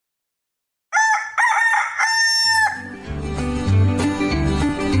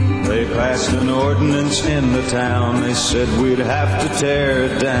passed an ordinance in the town. They said we'd have to tear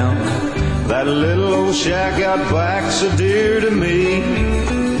it down. That little old shack out back's so dear to me.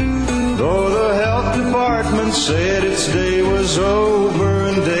 Though the health department said its day was over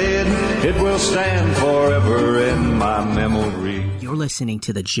and dead, it will stand forever in my memory. You're listening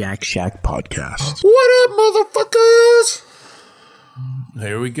to the JackShack podcast. What up, motherfuckers?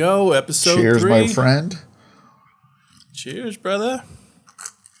 Here we go, episode 3. Cheers, my friend. Cheers, brother.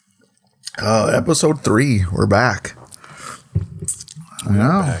 Episode 3. We're back. I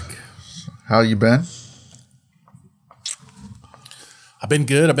know. Back. How you been? I've been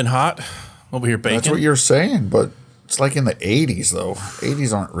good. I've been hot. Over here baking. That's what you're saying, but it's like in the 80s, though.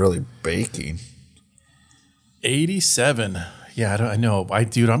 80s aren't really baking. 87. Yeah, I know.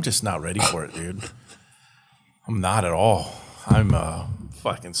 Dude, I'm just not ready for it, dude. I'm not at all. I'm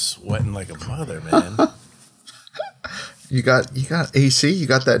fucking sweating like a mother, man. You got AC? You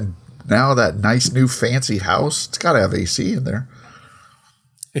got that nice new fancy house? It's got to have AC in there.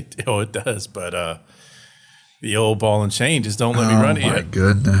 It does, but the old ball and chain just don't let me run it yet. Oh, my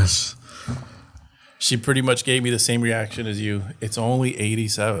goodness. She pretty much gave me the same reaction as you. It's only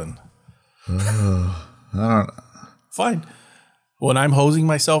 87. I don't. Fine. When I'm hosing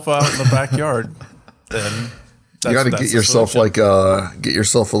myself out in the backyard, then You got to get yourself get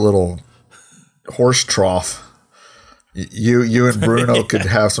yourself a little horse trough. You and Bruno could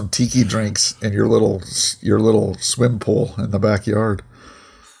have some tiki drinks in your little swim pool in the backyard.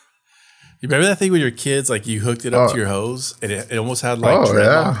 You remember that thing with your kids? Like you hooked it up to your hose, and it almost had like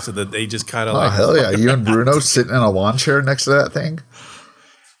dreadlocks, so that they just kind of like. Hell yeah! You and Bruno sitting in a lawn chair next to that thing.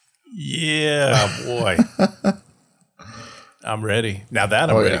 Yeah, boy. I'm ready. Now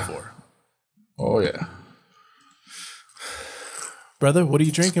that I'm ready for. Oh yeah, brother. What are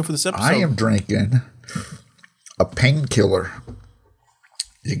you drinking for this episode? I am drinking a painkiller.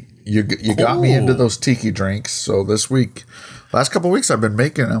 You got me into those tiki drinks. So this week, last couple of weeks, I've been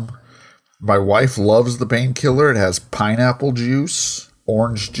making them. My wife loves the painkiller. It has pineapple juice,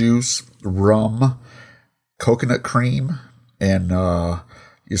 orange juice, rum, coconut cream, and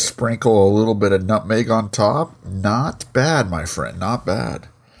you sprinkle a little bit of nutmeg on top. Not bad, my friend. Not bad.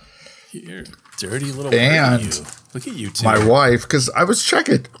 You're dirty little and you. Look at you two. My wife, because I was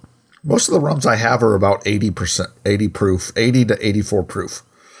checking. Most of the rums I have are about 80%, 80 proof, 80 to 84 proof.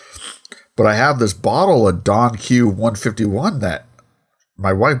 But I have this bottle of Don Q 151 that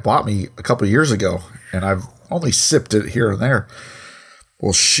my wife bought me a couple of years ago, and I've only sipped it here and there.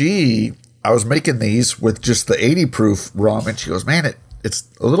 Well, I was making these with just the 80 proof rum, and she goes, man, it's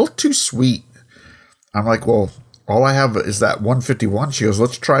a little too sweet. I'm like, well, all I have is that 151. She goes,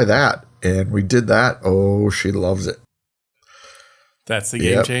 let's try that. And we did that. Oh, she loves it. That's the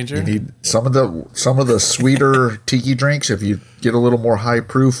game changer. You need some of the sweeter tiki drinks. If you get a little more high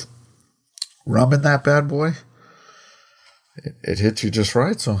proof rum in that bad boy, it hits you just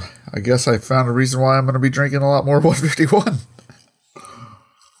right. So I guess I found a reason why I'm going to be drinking a lot more 151.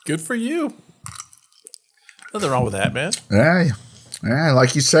 Good for you. Nothing wrong with that, man. Yeah.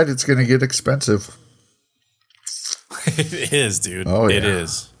 Like you said, it's going to get expensive. It is, dude. Oh, yeah. It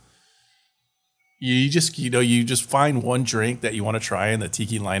is. You just find one drink that you want to try in the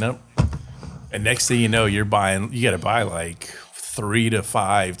tiki lineup, and next thing you know, you got to buy like 3 to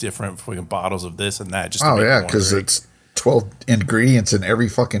 5 different fucking bottles of this and that. Just to make because it's 12 ingredients in every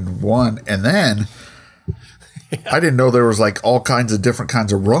fucking one, and then I didn't know there was like all kinds of different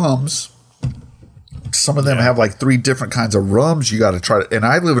kinds of rums. Some of them have like 3 different kinds of rums you got to try. And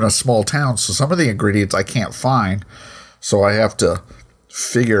I live in a small town, so some of the ingredients I can't find, so I have to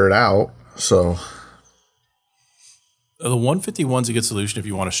figure it out. So the 151's a good solution if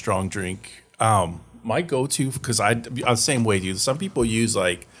you want a strong drink. My go-to, because I'm the same way, dude. Some people use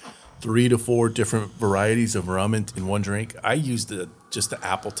like 3 to 4 different varieties of rum in one drink. I use just the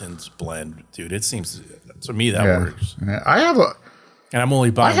Appleton's blend, dude. It seems to me that works. Yeah. And I'm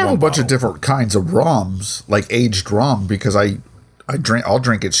only buying. I have a bunch of different kinds of rums, like aged rum, because I'll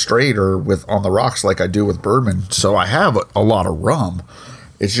drink it straight or with on the rocks like I do with bourbon. So I have a lot of rum.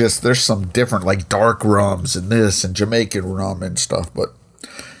 It's just there's some different like dark rums and this and Jamaican rum and stuff, but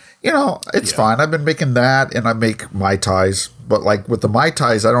it's fine. I've been making that, and I make Mai Tais, but like with the Mai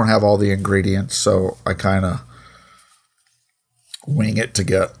Tais, I don't have all the ingredients, so I kind of wing it to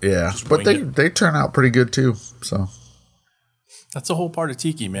get But they turn out pretty good too. So that's the whole part of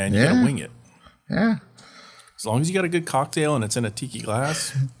tiki, man. You gotta wing it. Yeah. As long as you got a good cocktail and it's in a tiki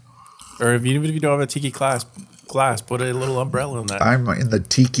glass, or even if you don't have a tiki glass, put a little umbrella in that. I'm in the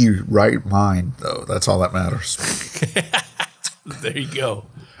tiki right mind, though. That's all that matters. There you go.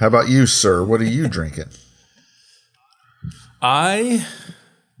 How about you, sir? What are you drinking? I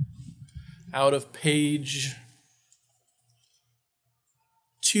out of page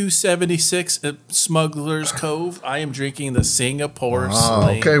 276 at Smuggler's Cove. I am drinking the Singapore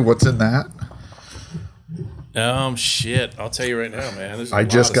Sling. Okay, what's in that? Shit. I'll tell you right now, man. There's I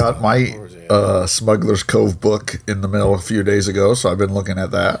just got my Smuggler's Cove book in the mail a few days ago, so I've been looking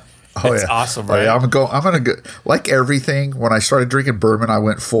at that. Oh, it's awesome, right? I'm gonna go. Like everything. When I started drinking bourbon, I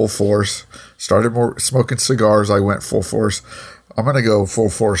went full force. Started smoking cigars, I went full force. I'm gonna go full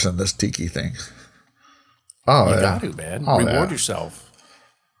force in this tiki thing. Oh, you yeah. got to, man. Reward yourself.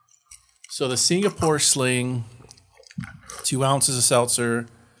 So the Singapore Sling, 2 ounces of seltzer.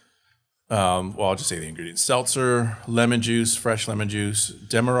 I'll just say the ingredients: seltzer, lemon juice, fresh lemon juice,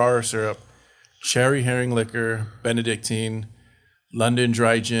 demerara syrup, cherry herring liquor, Benedictine, London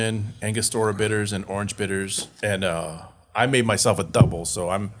dry gin, Angostura bitters, and orange bitters. And I made myself a double, so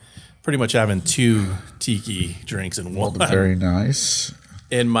I'm pretty much having 2 tiki drinks in one. Very nice.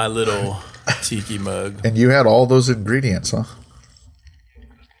 In my little tiki mug. And you had all those ingredients, huh?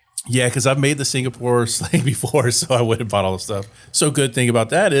 Yeah, because I've made the Singapore Sling before, so I went and bought all the stuff. So good thing about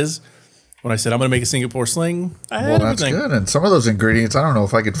that is, when I said I'm going to make a Singapore Sling, I had everything. That's good. And some of those ingredients, I don't know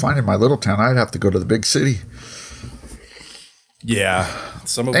if I could find in my little town. I'd have to go to the big city. Yeah.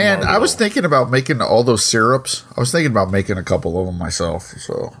 Some of them and I was thinking about making all those syrups. I was thinking about making a couple of them myself.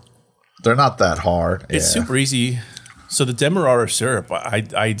 So they're not that hard. It's super easy. So the demerara syrup,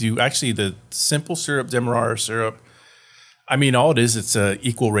 I do actually the simple syrup, demerara syrup. I mean, all it is, it's an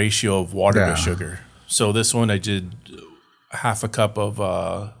equal ratio of water to sugar. So this one I did half a cup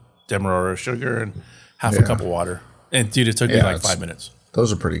of demerara sugar and half a cup of water. And dude, it took me like 5 minutes.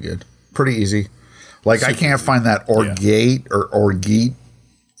 Those are pretty good. Pretty easy. Like I can't find that orgeat or orgeat.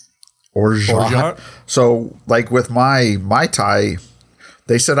 So like with my Mai Tai,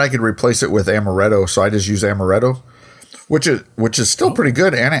 they said I could replace it with amaretto. So I just use amaretto, which is still pretty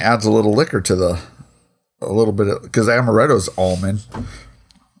good. And it adds a little liquor to a little bit of, because amaretto's almond.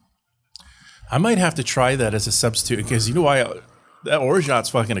 I might have to try that as a substitute because you know why? That orgeat's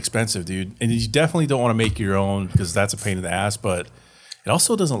fucking expensive, dude. And you definitely don't want to make your own because that's a pain in the ass, but it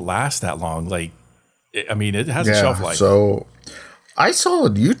also doesn't last that long. Like, it has a shelf life. So I saw a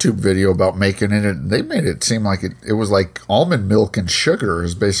YouTube video about making it, and they made it seem like it was like almond milk and sugar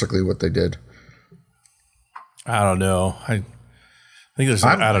is basically what they did. I don't know. I think there's,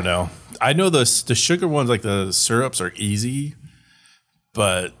 I don't know. I know the sugar ones, like the syrups are easy,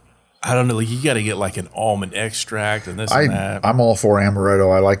 but I don't know. Like you got to get like an almond extract and this and that. I'm all for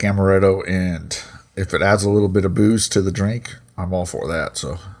amaretto. I like amaretto, and if it adds a little bit of booze to the drink, I'm all for that.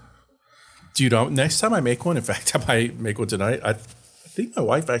 So, dude, next time I make one, in fact, I might make one tonight. I think my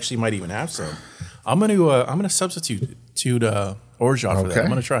wife actually might even have some. I'm gonna substitute orgeat for that. I'm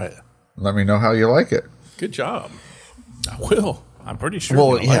gonna try it. Let me know how you like it. Good job. I will. I'm pretty sure.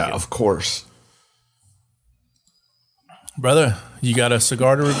 Well, yeah, of course. Brother, you got a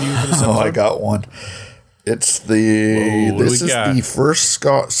cigar to review for this episode? I got one. It's this is the first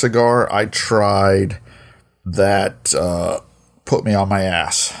cigar I tried that put me on my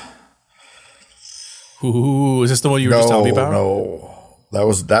ass. Ooh, is this the one you were just telling me about? No, that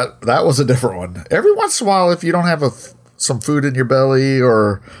was a different one. Every once in a while, if you don't have some food in your belly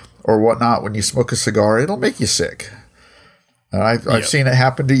or whatnot, when you smoke a cigar, it'll make you sick. And I've seen it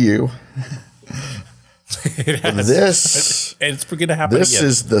happen to you. It has. And it's going to happen This again.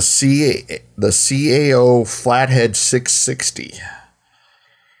 is the CAO Flathead 660.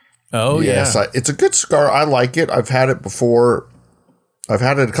 Oh, yes, yeah. It's a good cigar. I like it. I've had it before. I've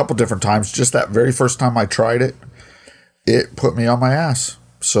had it a couple different times. Just that very first time I tried it, it put me on my ass.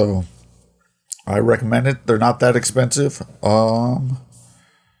 So I recommend it. They're not that expensive.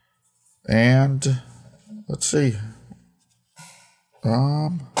 And let's see.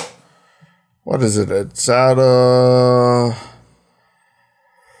 What is it? It's out of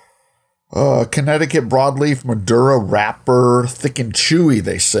Connecticut broadleaf Madura wrapper, thick and chewy,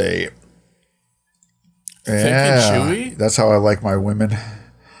 they say. Thick and chewy? That's how I like my women.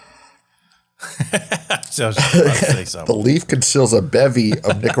 So I was just about to say something. The leaf conceals a bevy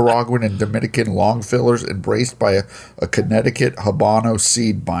of Nicaraguan and Dominican long fillers embraced by a Connecticut Habano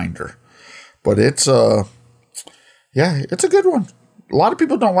seed binder. But it's it's a good one. A lot of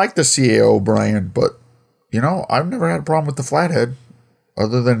people don't like the CAO brand, but I've never had a problem with the Flathead.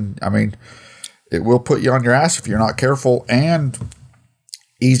 Other than, it will put you on your ass if you're not careful. And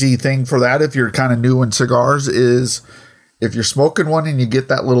easy thing for that, if you're kind of new in cigars, is if you're smoking one and you get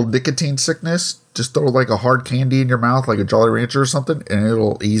that little nicotine sickness, just throw like a hard candy in your mouth, like a Jolly Rancher or something, and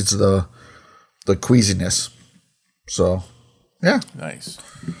it'll ease the queasiness. So, yeah. Nice.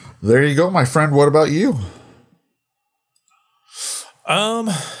 There you go, my friend. What about you?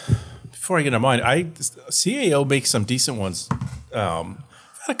 before I get into mine, CAO makes some decent ones. I've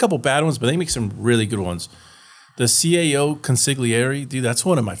had a couple bad ones, but they make some really good ones. The CAO Consigliere, dude, that's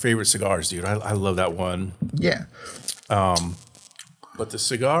one of my favorite cigars, dude. I love that one. Yeah. But the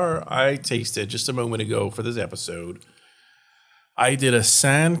cigar I tasted just a moment ago for this episode, I did a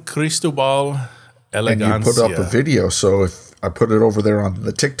San Cristobal Elegancia. And you put up a video, so if I put it over there on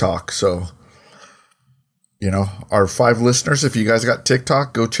the TikTok, so our 5 listeners, if you guys got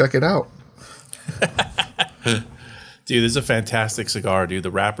TikTok, go check it out. Dude, this is a fantastic cigar, dude.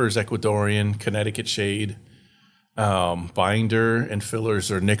 The wrapper is Ecuadorian, Connecticut shade. Binder and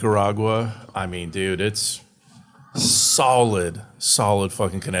fillers are Nicaragua. I mean, dude, it's solid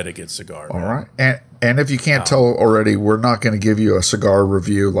fucking Connecticut cigar. All right. And if you can't tell already, we're not going to give you a cigar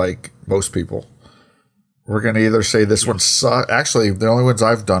review like most people. We're going to either say this one sucks. Actually, the only ones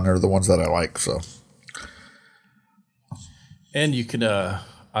I've done are the ones that I like, so. And you can,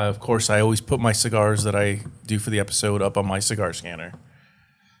 of course, I always put my cigars that I do for the episode up on my cigar scanner.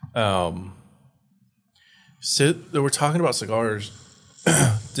 So we're talking about cigars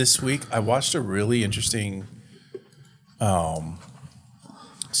this week. I watched a really interesting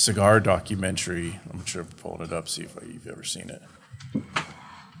cigar documentary. I'm sure I'm pulling it up, see if you've ever seen it.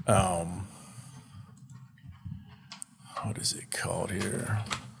 What is it called here?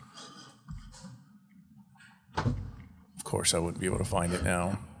 Of course, I wouldn't be able to find it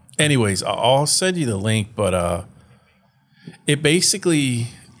now. Anyways, I'll send you the link, but it basically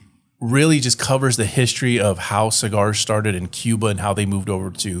really just covers the history of how cigars started in Cuba and how they moved over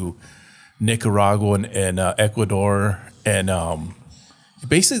to Nicaragua and Ecuador. And it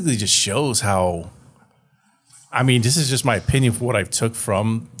basically just shows how, I mean, this is just my opinion for what I took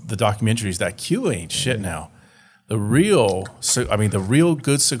from the documentaries, that Cuba ain't shit now. The real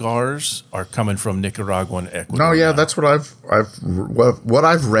good cigars are coming from Nicaragua and Ecuador. No, yeah, that's what I've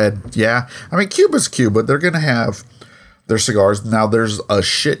read. Yeah, I mean, Cuba's Cuba. They're gonna have their cigars. Now, there's a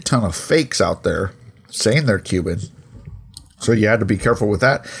shit ton of fakes out there saying they're Cuban, so you had to be careful with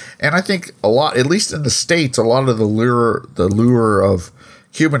that. And I think a lot, at least in the States, a lot of the lure of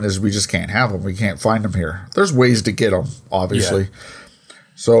Cuban is we just can't have them. We can't find them here. There's ways to get them, obviously. Yeah.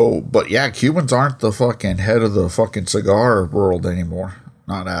 So, but yeah, Cubans aren't the fucking head of the fucking cigar world anymore.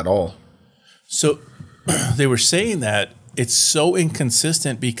 Not at all. So they were saying that it's so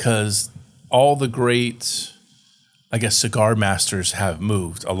inconsistent because all the great, I guess, cigar masters have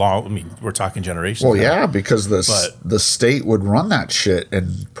moved along. I mean, we're talking generations. Well, yeah, because the state would run that shit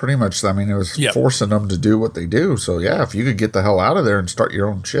and pretty much, I mean, it was forcing them to do what they do. So, yeah, if you could get the hell out of there and start your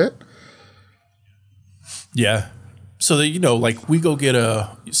own shit. Yeah. So that, like you go get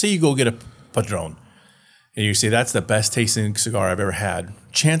a Padron and you say that's the best tasting cigar I've ever had.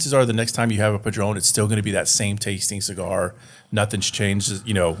 Chances are the next time you have a Padron, it's still going to be that same tasting cigar. Nothing's changed.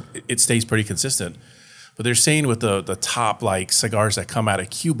 It stays pretty consistent. But they're saying with the top like cigars that come out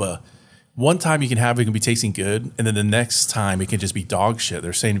of Cuba, one time you can have it can be tasting good, and then the next time it can just be dog shit.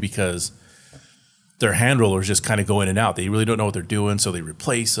 They're saying because their hand rollers just kind of go in and out. They really don't know what they're doing, so they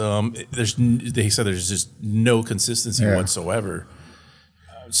replace them. They said there's just no consistency whatsoever.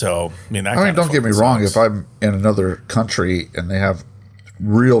 So, don't get me wrong. If I'm in another country and they have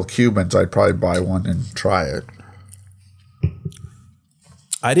real Cubans, I'd probably buy one and try it.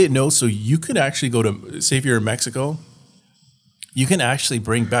 I didn't know. So you could actually go to, say if you're in Mexico, you can actually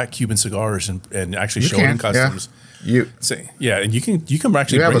bring back Cuban cigars and actually show them customs. Yeah. And you can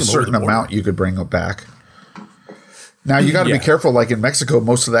actually have a certain amount you could bring back. Now you got to be careful. Like in Mexico,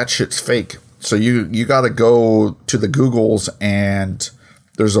 most of that shit's fake. So you got to go to the Googles, and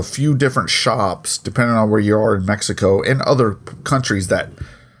there's a few different shops depending on where you are in Mexico and other countries that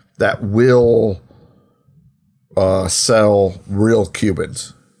will sell real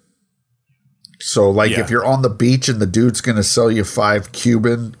Cubans. So like if you're on the beach and the dude's going to sell you 5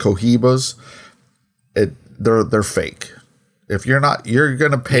 Cuban Cohibas, they're fake. If you're not, you're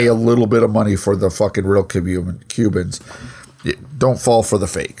going to pay a little bit of money for the fucking real Cubans. Don't fall for the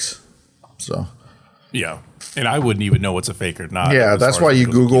fakes. So. Yeah. And I wouldn't even know what's a fake or not. Yeah, that's why you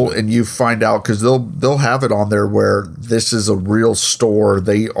Google and you find out, because they'll have it on there where this is a real store.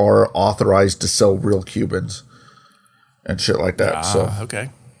 They are authorized to sell real Cubans and shit like that. So okay.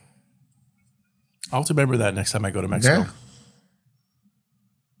 I'll have to remember that next time I go to Mexico. Yeah.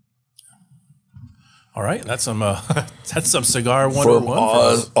 All right, that's some cigar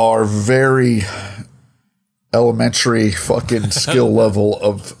 101 for our very elementary fucking skill level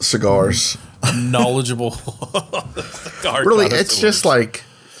of cigars. Knowledgeable. Really, it's just like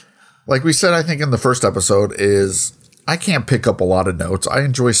we said, I think in the first episode, is I can't pick up a lot of notes. I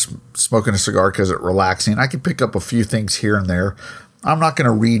enjoy smoking a cigar because it's relaxing. I can pick up a few things here and there. I'm not going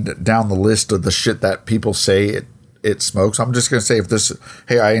to read down the list of the shit that people say it smokes. I'm just going to say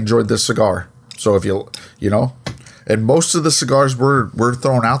hey, I enjoyed this cigar. So if you know, and most of the cigars we're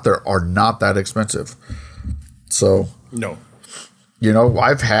throwing out there are not that expensive. So no. You know,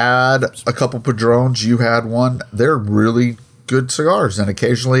 I've had a couple Padrones. You had one. They're really good cigars, and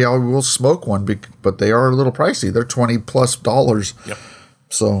occasionally I will smoke one, but they are a little pricey. They're $20+. Yep.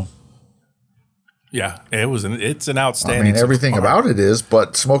 So, yeah, it's an outstanding. I mean, everything cigar. about it is,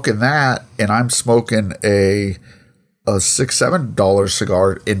 but smoking that, and I'm smoking a $6-7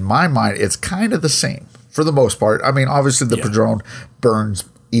 cigar. In my mind, it's kind of the same for the most part. I mean, obviously the Padron burns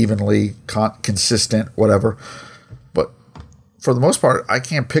evenly, consistent, whatever. For the most part, I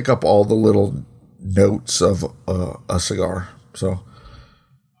can't pick up all the little notes of a cigar. So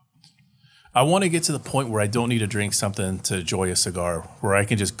I want to get to the point where I don't need to drink something to enjoy a cigar, where I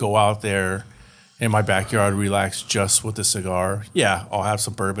can just go out there in my backyard, relax just with the cigar. Yeah, I'll have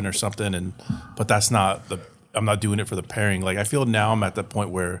some bourbon or something, but that's not I'm not doing it for the pairing. Like I feel now I'm at the point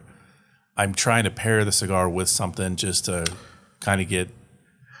where I'm trying to pair the cigar with something just to kind of get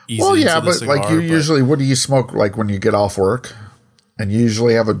easy. Well, yeah, but cigar, like usually, what do you smoke like when you get off work? And you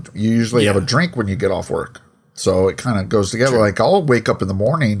usually have a drink when you get off work. So it kind of goes together. True. Like I'll wake up in the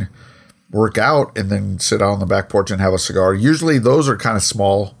morning, work out, and then sit out on the back porch and have a cigar. Usually those are kind of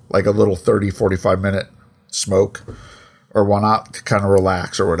small, like a little 30, 45-minute smoke or whatnot to kind of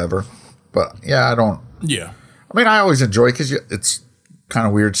relax or whatever. But yeah, I don't. Yeah. I mean, I always enjoy it because it's kind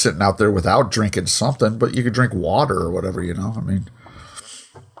of weird sitting out there without drinking something, but you could drink water or whatever, you know? I mean.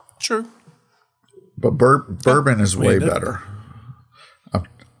 Sure. But bourbon is way better.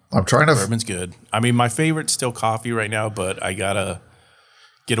 I'm trying to. Bourbon's good. I mean, my favorite's still coffee right now, but I gotta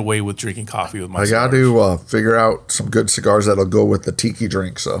get away with drinking coffee with my. I got to figure out some good cigars that'll go with the tiki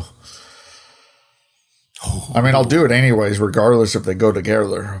drink. So, I mean, I'll do it anyways, regardless if they go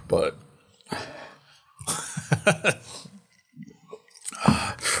together. But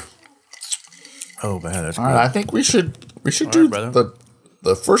oh man, that's good. I think we should do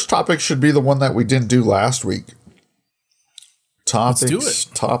the first topic should be the one that we didn't do last week. Let's do it.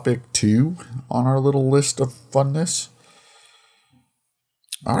 Topic 2 on our little list of funness.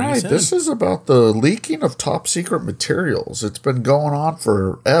 All right, this is about the leaking of top secret materials. It's been going on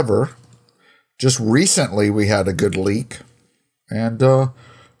forever. Just recently we had a good leak. And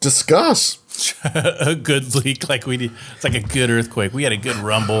discuss. A good leak like we did. It's like a good earthquake. We had a good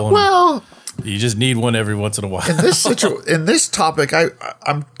rumble. Well, you just need one every once in a while. In this topic,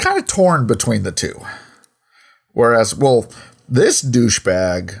 I'm kind of torn between the two. Whereas, this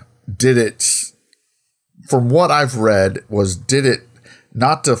douchebag did it, from what I've read, did it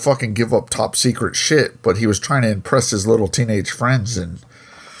not to fucking give up top secret shit, but he was trying to impress his little teenage friends and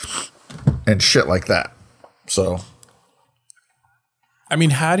shit like that. So, I mean,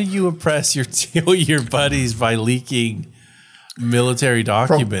 how do you impress your buddies by leaking military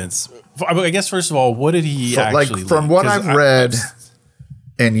documents? I guess first of all, what did he actually? From what I've read,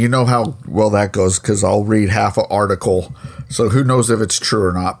 and you know how well that goes because I'll read half an article. So who knows if it's true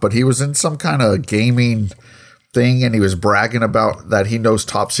or not, but he was in some kind of gaming thing and he was bragging about that he knows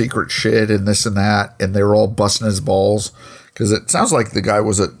top secret shit and this and that. And they were all busting his balls because it sounds like the guy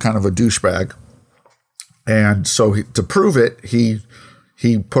was a kind of a douchebag. And so to prove it, he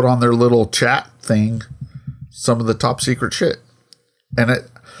put on their little chat thing some of the top secret shit. And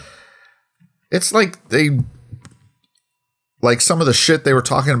it's like some of the shit they were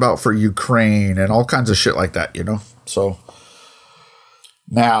talking about for Ukraine and all kinds of shit like that, you know? So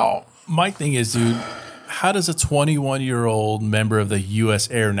now, my thing is, dude, how does a 21-year-old member of the U.S.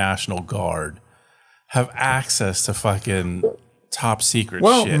 Air National Guard have access to fucking top secret shit?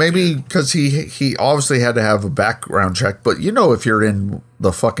 Well, maybe because he obviously had to have a background check, but you know, if you're in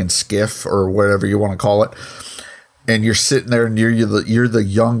the fucking skiff or whatever you want to call it, and you're sitting there and you're the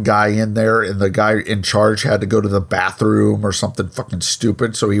young guy in there, and the guy in charge had to go to the bathroom or something fucking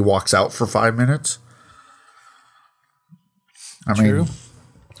stupid, so he walks out for 5 minutes. I mean,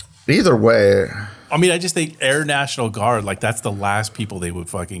 either way. I mean, I just think Air National Guard, like that's the last people they would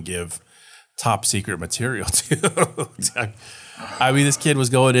fucking give top secret material to. I mean, this kid was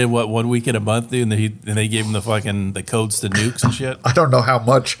going in 1 week in a month, dude, and they gave him the codes to nukes and shit. I don't know how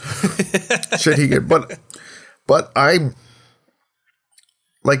much shit he get, but I'm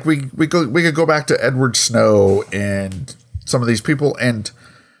like we could go back to Edward Snow and some of these people, and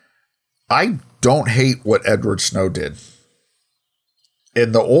I don't hate what Edward Snow did.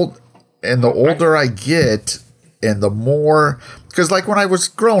 And the older I get, and the more, because like when I was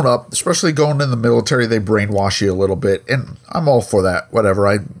growing up, especially going in the military, they brainwash you a little bit, and I'm all for that. Whatever,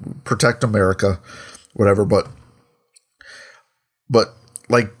 I protect America, whatever. But but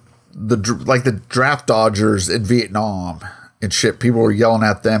like the draft dodgers in Vietnam and shit, people were yelling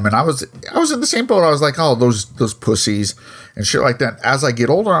at them, and I was in the same boat. I was like, oh, those pussies and shit like that. As I get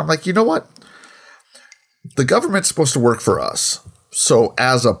older, I'm like, you know what? The government's supposed to work for us. So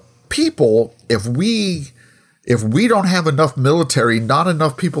as a people, if we don't have enough military, not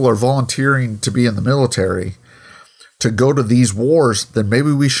enough people are volunteering to be in the military to go to these wars, then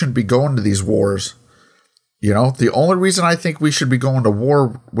maybe we shouldn't be going to these wars. You know, the only reason I think we should be going to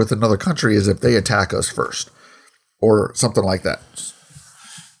war with another country is if they attack us first or something like that.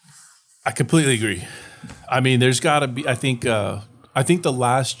 I completely agree. I mean, there's got to be, I think the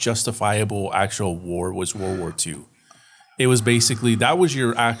last justifiable actual war was World War II. It was basically, that was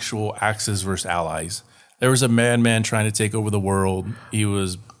your actual Axis versus Allies. There was a madman trying to take over the world. He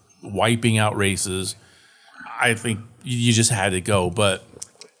was wiping out races. I think you just had to go, but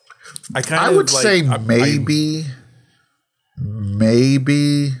I would say maybe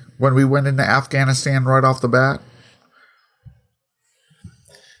when we went into Afghanistan right off the bat.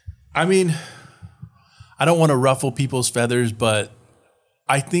 I mean, I don't want to ruffle people's feathers, but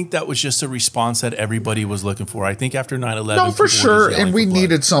I think that was just a response that everybody was looking for. I think after 9/11, no, for sure, and we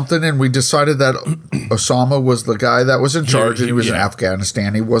needed something, and we decided that Osama was the guy that was in charge, and he was in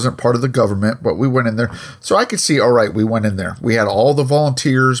Afghanistan. He wasn't part of the government, but we went in there. So I could see, all right, we went in there. We had all the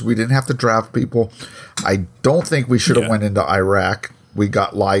volunteers. We didn't have to draft people. I don't think we should have went into Iraq. We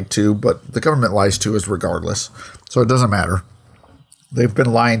got lied to, but the government lies to us regardless, so it doesn't matter. They've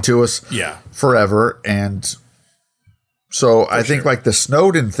been lying to us forever, and so I think like the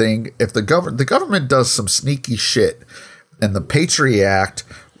Snowden thing, if the government does some sneaky shit, and the Patriot Act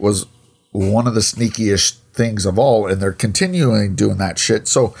was one of the sneakiest things of all, and they're continuing doing that shit.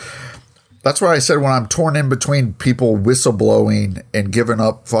 So that's why I said when I'm torn in between people whistleblowing and giving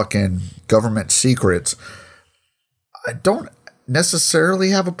up fucking government secrets, I don't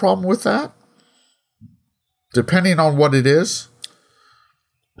necessarily have a problem with that, depending on what it is.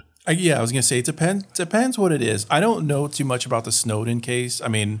 I was going to say it depends what it is. I don't know too much about the Snowden case. I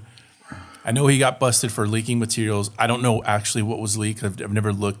mean, I know he got busted for leaking materials. I don't know actually what was leaked. I've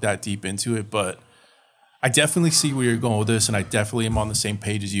never looked that deep into it, but I definitely see where you're going with this, and I definitely am on the same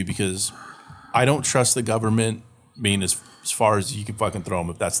page as you because I don't trust the government. I mean, as far as you can fucking throw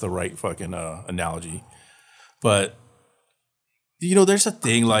them, if that's the right fucking analogy. But, you know, there's a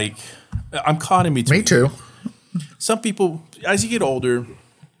thing like I'm caught in between. Me too. Some people, as you get older,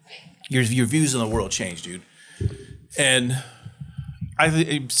 your views on the world change, dude. And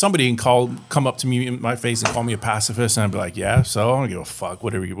somebody can come up to me in my face and call me a pacifist, and I'd be like, yeah, so I don't give a fuck,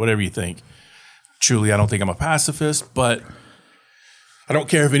 whatever you think. Truly, I don't think I'm a pacifist, but I don't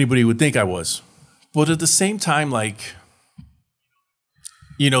care if anybody would think I was. But at the same time, like,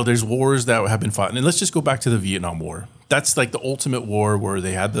 you know, there's wars that have been fought. And let's just go back to the Vietnam War. That's like the ultimate war where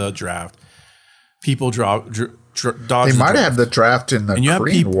they had the draft. People dodged. They might have the draft in the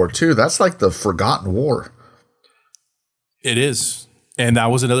Korean War too. That's like the forgotten war. It is, and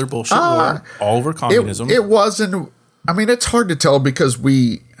that was another bullshit war, all over communism. It wasn't. I mean, it's hard to tell because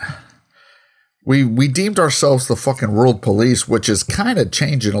we deemed ourselves the fucking world police, which is kind of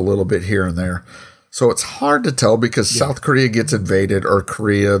changing a little bit here and there. So it's hard to tell because South Korea gets invaded or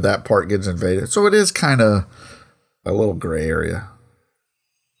Korea, that part gets invaded. So it is kind of a little gray area.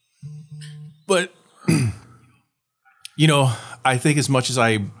 But you know, I think as much as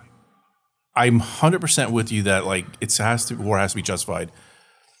I'm 100% with you that like war has to be justified.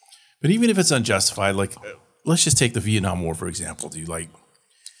 But even if it's unjustified, like let's just take the Vietnam War for example, dude. Like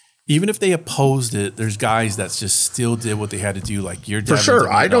even if they opposed it, there's guys that just still did what they had to do. Like your dad. For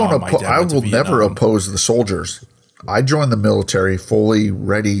sure, I will never oppose the soldiers. I joined the military fully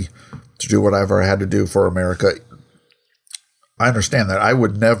ready to do whatever I had to do for America. I understand that. I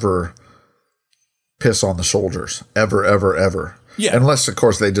would never piss on the soldiers ever, ever, ever. Yeah. Unless, of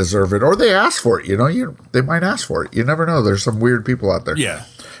course, they deserve it or they ask for it. You know, they might ask for it. You never know. There's some weird people out there. Yeah.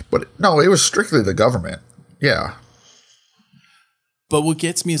 But no, it was strictly the government. Yeah. But what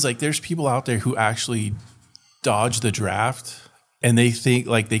gets me is like there's people out there who actually dodge the draft and they think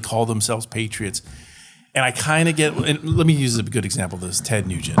like they call themselves patriots. And I kind of get, and let me use a good example of this, Ted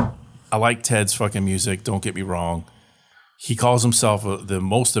Nugent. I like Ted's fucking music. Don't get me wrong. He calls himself the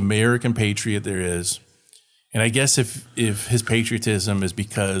most American patriot there is. And I guess if his patriotism is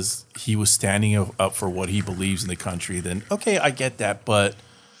because he was standing up for what he believes in the country, then okay, I get that. But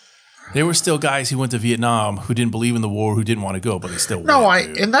there were still guys who went to Vietnam who didn't believe in the war, who didn't want to go, but they still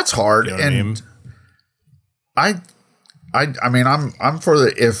went. And that's hard. You know and I mean, I'm for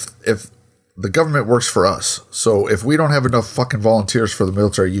the the government works for us. So if we don't have enough fucking volunteers for the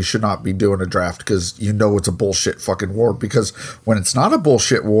military, you should not be doing a draft because you know it's a bullshit fucking war. Because when it's not a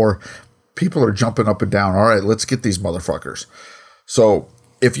bullshit war, people are jumping up and down. All right, let's get these motherfuckers. So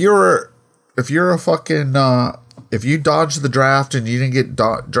if you're a fucking if you dodged the draft and you didn't get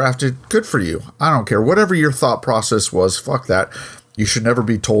drafted, good for you. I don't care. Whatever your thought process was, fuck that. You should never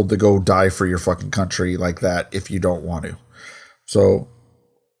be told to go die for your fucking country like that if you don't want to. So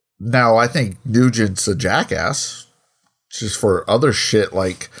now I think Nugent's a jackass just for other shit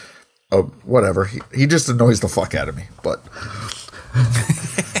like whatever. He just annoys the fuck out of me. But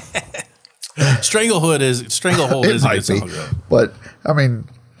Stranglehold is a good song. But I mean,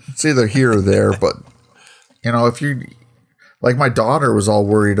 it's either here or there. But you know, if you like, my daughter was all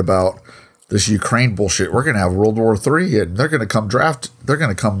worried about this Ukraine bullshit. We're gonna have World War III, and they're gonna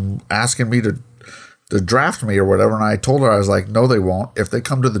come asking me to draft me or whatever. And I told her, I was like, no, they won't. If they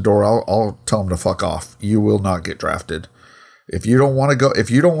come to the door, I'll tell them to fuck off. You will not get drafted. If you don't want to go, go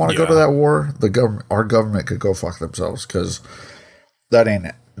to that war, our government could go fuck themselves, because that ain't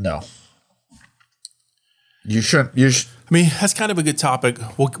it. No. You shouldn't. I mean, that's kind of a good topic.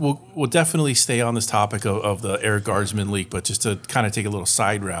 We'll definitely stay on this topic of the Eric Guardsman leak, but just to kind of take a little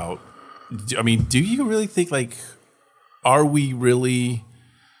side route. I mean, do you really think, like, are we really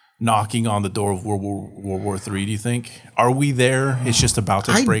knocking on the door of World War III, do you think? Are we there? It's just about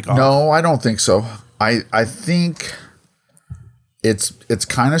to break off? No, I don't think so. I think it's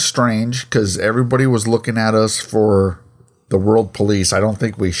kind of strange because everybody was looking at us for the world police. I don't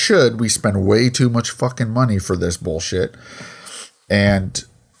think we should. We spend way too much fucking money for this bullshit.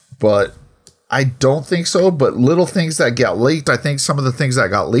 But I don't think so. But little things that got leaked, I think some of the things that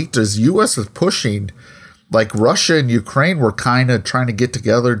got leaked is U.S. is pushing, like Russia and Ukraine were kind of trying to get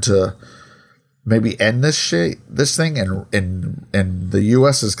together to maybe end this thing. And the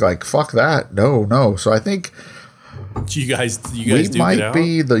U.S. is like, fuck that. No. So I think you guys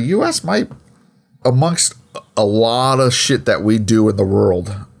the U.S. might, amongst a lot of shit that we do in the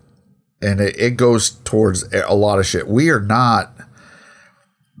world, and it goes towards a lot of shit. We are not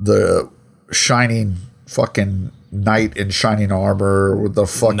the shining fucking knight in shining armor with the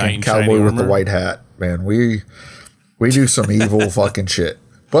fucking cowboy with the white hat, man. We do some evil fucking shit,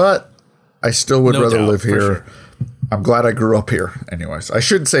 but I still would rather live here. Sure. I'm glad I grew up here. Anyways, I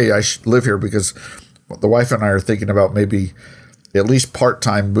shouldn't say I live here, because the wife and I are thinking about maybe at least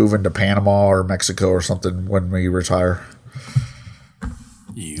part-time moving to Panama or Mexico or something when we retire.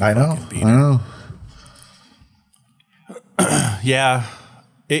 I know. Yeah,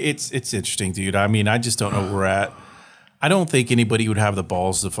 it's interesting, dude. I mean, I just don't know where we're at. I don't think anybody would have the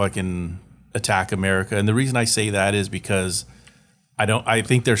balls to fucking attack America. And the reason I say that is because I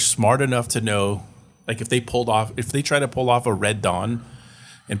think they're smart enough to know, like, if they try to pull off a Red Dawn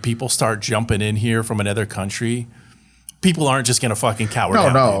and people start jumping in here from another country, people aren't just going to fucking cower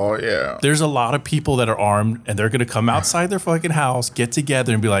down. No, yeah. There's a lot of people that are armed, and they're going to come outside their fucking house, get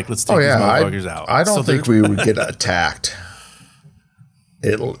together, and be like, let's take these motherfuckers out. I don't think we would get attacked.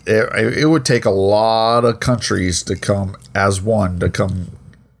 It would take a lot of countries to come as one to come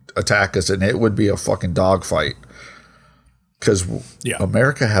attack us, and it would be a fucking dogfight. Because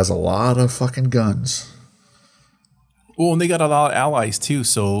America has a lot of fucking guns. Well, and they got a lot of allies too.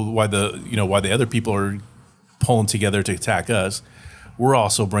 So why the other people are pulling together to attack us, we're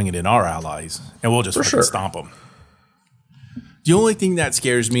also bringing in our allies, and we'll just fucking stomp them. The only thing that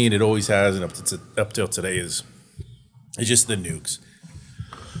scares me, and it always has, and up till today, is just the nukes.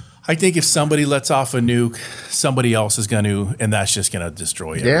 I think if somebody lets off a nuke, somebody else is going to, and that's just going to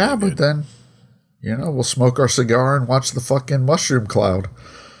destroy it. Yeah, but then, we'll smoke our cigar and watch the fucking mushroom cloud.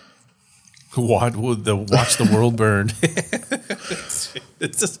 Watch the world burn.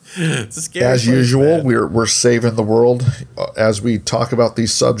 it's a scary As usual, we're saving the world as we talk about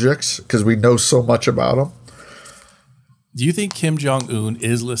these subjects because we know so much about them. Do you think Kim Jong-un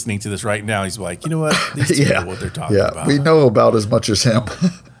is listening to this right now? He's like, you know what? These two know what they're talking about. We know about as much as him.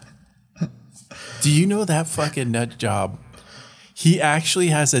 Do you know that fucking nut job? He actually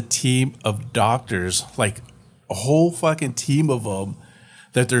has a team of doctors, like a whole fucking team of them,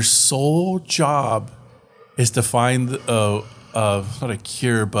 that their sole job is to find not a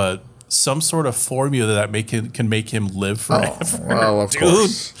cure, but some sort of formula that can make him live forever. Oh, well, of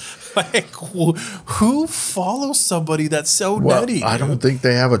course. Like, who follows somebody that's so nutty? I don't think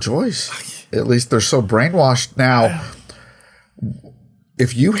they have a choice. At least they're so brainwashed. Now,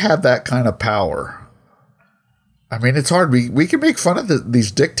 if you had that kind of power, I mean, it's hard. We can make fun of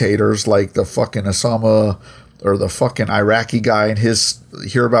these dictators like the fucking Osama or the fucking Iraqi guy and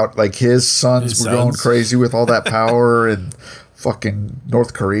hear about like his sons were going crazy with all that power and fucking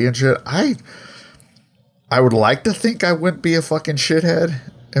North Korea and shit. I would like to think I wouldn't be a fucking shithead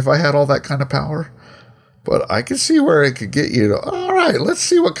if I had all that kind of power. But I can see where it could get you to, all right, let's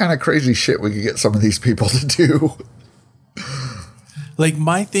see what kind of crazy shit we could get some of these people to do. Like,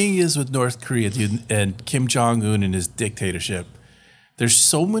 my thing is with North Korea, dude, and Kim Jong-un and his dictatorship. There's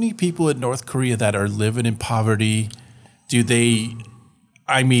so many people in North Korea that are living in poverty.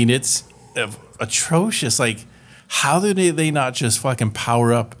 It's atrocious. Like, how do they not just fucking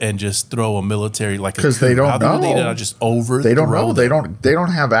power up and just throw a military like a coup? Because they don't know. How do they not just overthrow? They don't know. them? They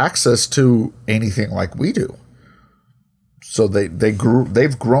don't have access to anything like we do. So they've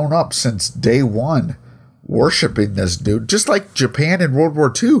grown up since day one worshiping this dude, just like Japan in World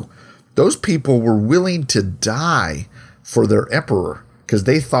War II. Those people were willing to die for their emperor because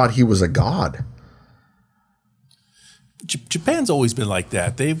they thought he was a god. Japan's always been like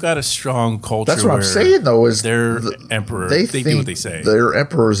that. They've got a strong culture. That's what I'm saying, though, is their emperor. They do what they say. Their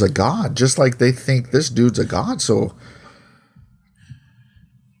emperor is a god, just like they think this dude's a god. So,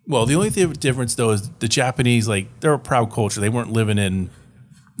 well, the only difference, though, is the Japanese, like, they're a proud culture. They weren't living in,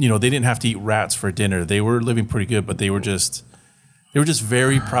 they didn't have to eat rats for dinner. They were living pretty good, but they were just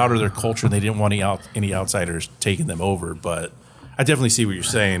very proud of their culture. And they didn't want any outsiders taking them over. But I definitely see what you're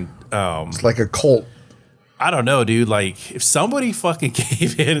saying. It's like a cult. I don't know, dude. Like, if somebody fucking came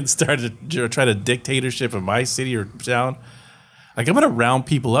in and started to try to dictatorship in my city or town, like, I'm gonna round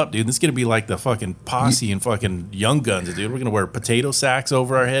people up, dude. This is gonna be like the fucking posse and fucking Young Guns, dude. We're gonna wear potato sacks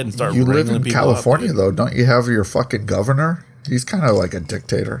over our head and start. You live in California, up, though, don't you have your fucking governor? He's kind of like a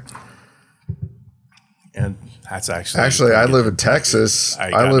dictator. And that's actually I live in Texas.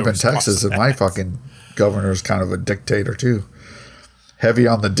 I live in Texas, and my fucking governor's kind of a dictator too. Heavy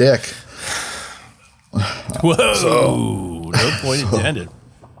on the dick. Whoa! No point intended.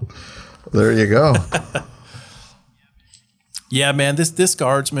 There you go. Yeah, man, this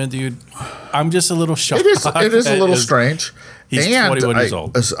guardsman, dude, I'm just a little shocked. It is a little strange. He's 21 years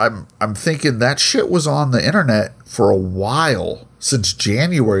old. I'm thinking that shit was on the internet for a while, since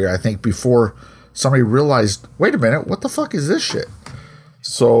January, I think, before somebody realized, wait a minute, what the fuck is this shit?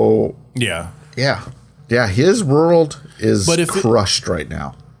 So yeah, his world is crushed right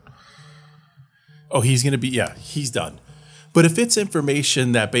now. Oh, he's going to be, he's done. But if it's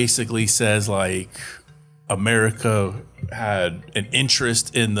information that basically says, like, America had an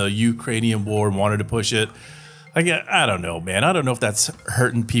interest in the Ukrainian war and wanted to push it, like, I don't know, man. I don't know if that's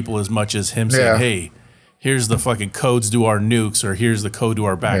hurting people as much as him saying, hey, here's the fucking codes to our nukes, or here's the code to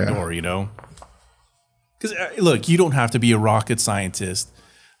our back door, Because, look, you don't have to be a rocket scientist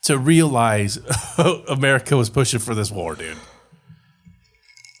to realize America was pushing for this war, dude.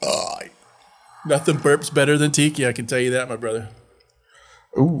 Nothing burps better than Tiki, I can tell you that, my brother.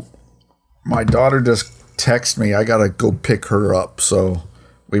 Ooh, my daughter just texted me. I gotta go pick her up, so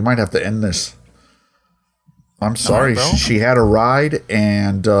we might have to end this. I'm sorry, she had a ride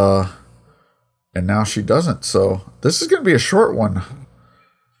and now she doesn't. So this is gonna be a short one.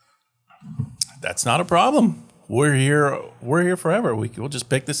 That's not a problem. We're here forever. We'll just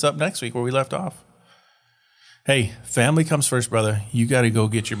pick this up next week where we left off. Hey, family comes first, brother. You got to go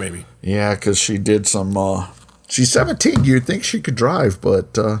get your baby. Yeah, because she did some. She's 17. You'd think she could drive,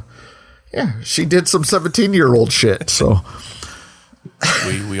 but she did some 17-year-old shit. So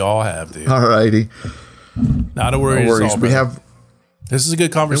we all have, dude. All righty. Not a worry. No worries. This is a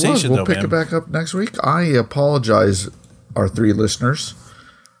good conversation. We'll pick it back up next week. I apologize, our 3 listeners.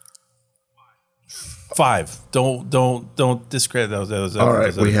 5. Don't discredit those. All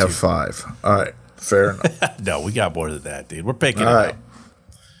right, we have 5. All right. Fair enough. No, we got more than that, dude. We're picking it up.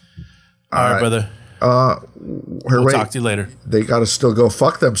 All right, brother. We'll talk to you later. They got to still go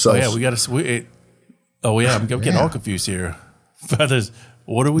fuck themselves. Oh, yeah, we got to. I'm getting all confused here. Brothers,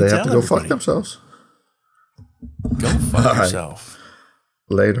 what are we telling They have to go everybody? fuck themselves. Go fuck yourself.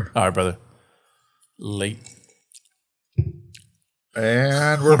 Later. All right, brother. Late.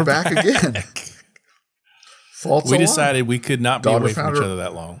 And we're back again. We decided we could not be away from each other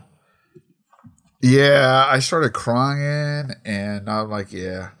that long. Yeah, I started crying, and I'm like,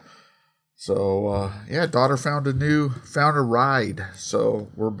 yeah. So, daughter found a ride. So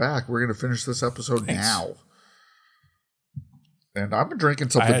we're back. We're going to finish this episode now. And I'm drinking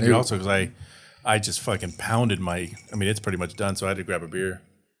something I had new. To also, because I just fucking pounded it's pretty much done, so I had to grab a beer.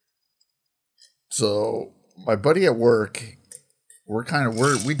 So my buddy at work,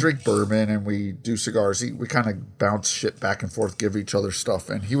 we drink bourbon and we do cigars. We kind of bounce shit back and forth, give each other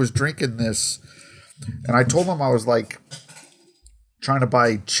stuff. And he was drinking this. And I told him I was like trying to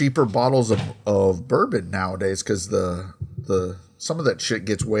buy cheaper bottles of bourbon nowadays because the some of that shit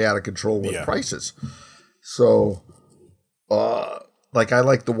gets way out of control with prices. So like I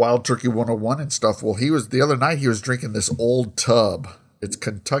like the Wild Turkey 101 and stuff. Well, the other night he was drinking this Old Tub. It's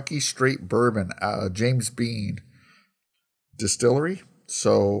Kentucky Straight Bourbon, James Bean Distillery.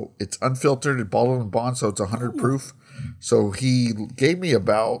 So it's unfiltered, it's bottled and bond, so it's 100 proof. So he gave me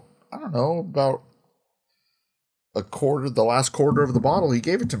about a quarter, the last quarter of the bottle. He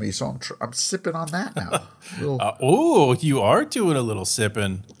gave it to me, so I'm sipping on that now. You are doing a little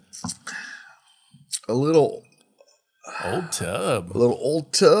sipping. A little Old Tub. A little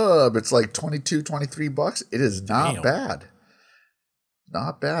Old Tub. It's like $23 It is not bad.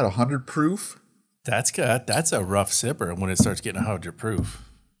 Not bad. 100 proof. That's a rough sipper when it starts getting 100 proof.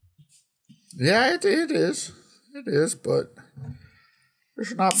 Yeah, it is. It is, but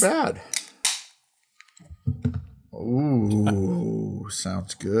it's not bad. Ooh,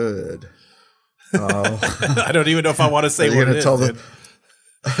 sounds good. I don't even know if I want to say what it is.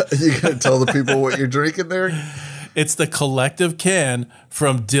 You gonna tell the people what you're drinking there? It's the Collective Can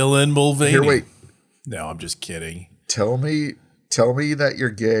from Dylan Mulvaney. Here, wait. No, I'm just kidding. Tell me that you're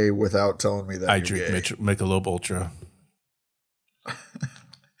gay without telling me that I you're drink gay. Michelob Ultra.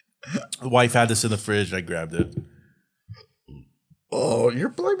 The wife had this in the fridge. I grabbed it. Oh, you're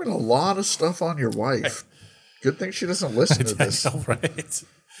blaming a lot of stuff on your wife. Good thing she doesn't listen to this. Know, right?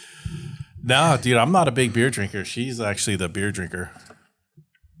 No, dude, I'm not a big beer drinker. She's actually the beer drinker.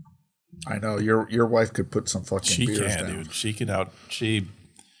 I know your wife could put some fucking beers down. Dude. She can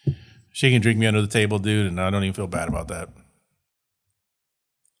drink me under the table, dude, and I don't even feel bad about that.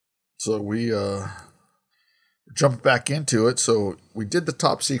 So we jumped back into it. So we did the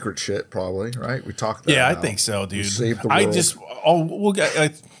top secret shit, probably, right? We talked that out. I think so, dude. We saved the world. We'll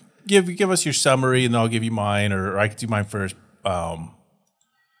give us your summary, and then I'll give you mine, or I can do mine first.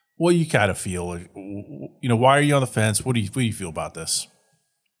 What you kind of feel, why are you on the fence? What do you feel about this?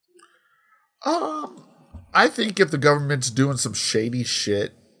 I think if the government's doing some shady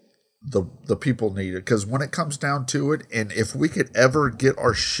shit, the people need it. Because when it comes down to it, and if we could ever get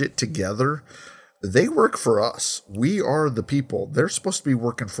our shit together, they work for us. We are the people. They're supposed to be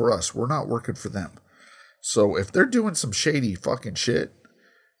working for us. We're not working for them. So if they're doing some shady fucking shit,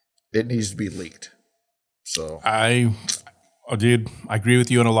 it needs to be leaked. So dude, I agree with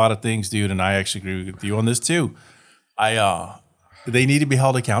you on a lot of things, dude, and I actually agree with you on this too. They need to be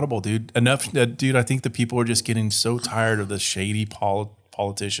held accountable, dude. Enough, dude. I think the people are just getting so tired of the shady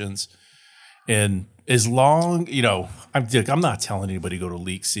politicians. And as long, I'm not telling anybody to go to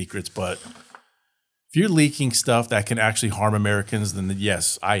leak secrets, but if you're leaking stuff that can actually harm Americans, then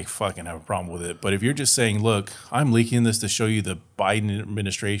yes, I fucking have a problem with it. But if you're just saying, look, I'm leaking this to show you the Biden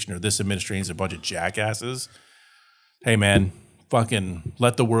administration or this administration is a bunch of jackasses, hey, man, fucking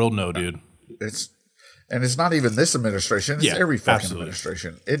let the world know, dude. It's not even this administration. It's every fucking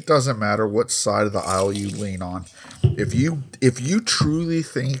administration. It doesn't matter what side of the aisle you lean on. If you truly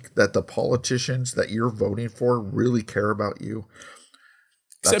think that the politicians that you're voting for really care about you,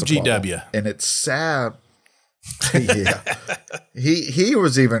 except GW, and it's sad. Yeah, he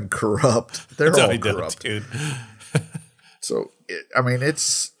was even corrupt. They're all corrupt, dude. So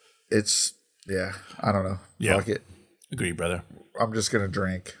it's yeah. I don't know. Yeah. Fuck it. Agree, brother. I'm just gonna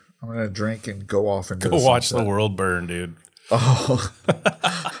drink. I'm going to drink and go off and go watch the world burn, dude. Oh,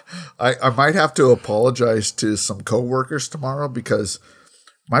 I might have to apologize to some coworkers tomorrow because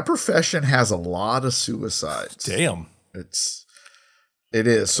my profession has a lot of suicides. Damn. It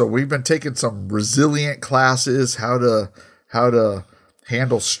is. So we've been taking some resilient classes, how to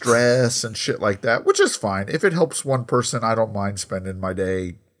handle stress and shit like that, which is fine. If it helps one person, I don't mind spending my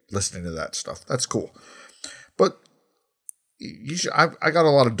day listening to that stuff. That's cool. But I got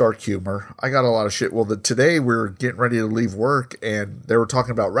a lot of dark humor. I got a lot of shit. Well, today we were getting ready to leave work, and they were talking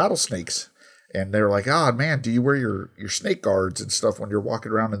about rattlesnakes. And they were like, man, do you wear your snake guards and stuff when you're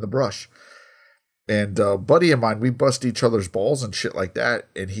walking around in the brush? And a buddy of mine, we bust each other's balls and shit like that.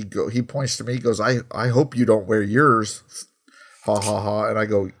 And he points to me, he goes, I hope you don't wear yours. Ha, ha, ha. And I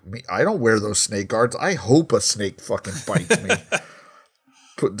go, I don't wear those snake guards. I hope a snake fucking bites me.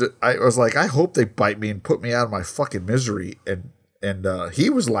 I was like, I hope they bite me and put me out of my fucking misery. And he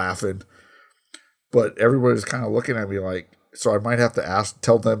was laughing, but everybody was kind of looking at me like, so I might have to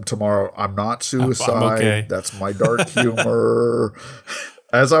tell them tomorrow, I'm not suicide. I'm okay. That's my dark humor.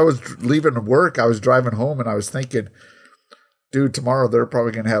 As I was leaving work, I was driving home and I was thinking, dude, tomorrow they're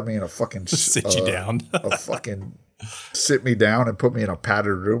probably going to have me in a fucking sit you down, a fucking sit me down and put me in a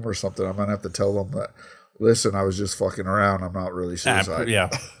padded room or something. I'm going to have to tell them that, listen, I was just fucking around. I'm not really suicide. Yeah,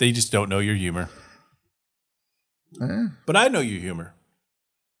 they just don't know your humor. But I know your humor.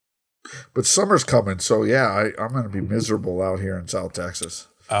 But summer's coming, so yeah, I'm going to be miserable out here in South Texas.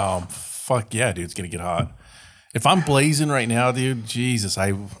 Fuck yeah, dude, it's going to get hot. If I'm blazing right now, dude, Jesus,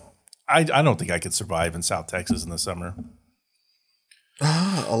 I don't think I could survive in South Texas in the summer.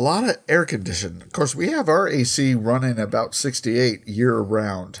 A lot of air conditioning. Of course, we have our AC running about 68 year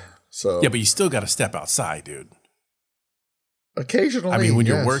round. So Yeah, but you still got to step outside, dude. Occasionally, I mean, when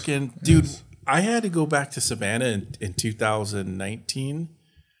you're yes. working, dude, I had to go back to Savannah in 2019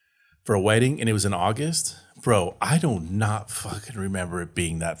 for a wedding, and it was in August. Bro, I do not fucking remember it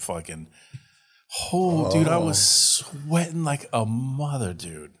being that fucking... dude, I was sweating like a mother,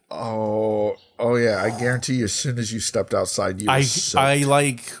 dude. Oh yeah. I guarantee you, as soon as you stepped outside, you were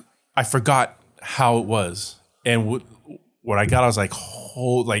soaked. I forgot how it was. And when I got, I was like,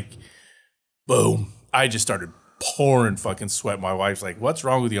 boom. I just started pouring fucking sweat. My wife's like, what's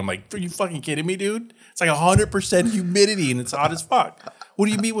wrong with you? I'm like, are you fucking kidding me, dude? It's like 100% humidity and it's hot as fuck. What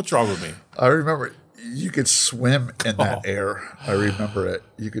do you mean, what's wrong with me? I remember you could swim in that air. I remember it.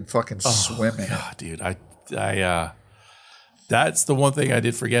 You could fucking swim in it. Dude, I that's the one thing I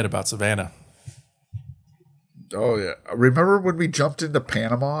did forget about Savannah. Oh, yeah. Remember when we jumped into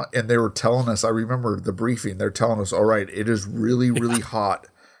Panama and they were telling us, I remember the briefing, they're telling us, all right, it is really, really hot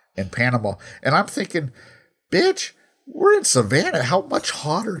in Panama. And I'm thinking, bitch, we're in Savannah. How much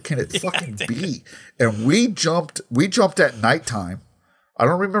hotter can it fucking be? And we jumped at nighttime. I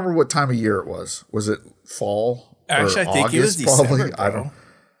don't remember what time of year it was. Was it fall? Actually, I think August, it was December, probably. I don't.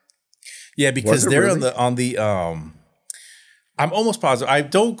 Yeah, because they're really? on the I'm almost positive. I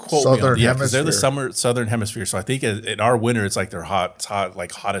don't quote me on it because they're the southern hemisphere. So I think in our winter, it's like their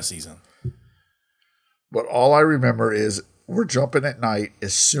hottest season. But all I remember is we're jumping at night.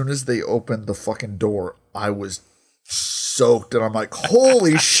 As soon as they opened the fucking door, I was soaked, and I'm like,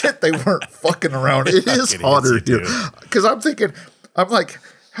 holy shit, they weren't fucking around. It is hotter here. Because I'm thinking, I'm like,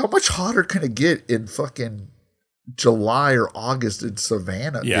 how much hotter can it get in fucking July or August in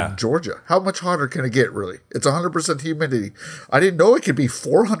Savannah, in Georgia? How much hotter can it get, really? It's 100% humidity. I didn't know it could be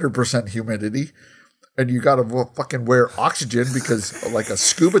 400% humidity, and you got to fucking wear oxygen because like a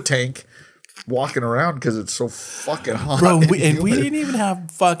scuba tank walking around because it's so fucking hot. Bro, we didn't even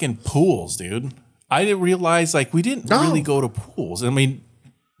have fucking pools, dude. I didn't realize, like, we didn't really go to pools. I mean,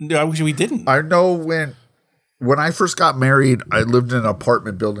 I wish we didn't. I know when I first got married, I lived in an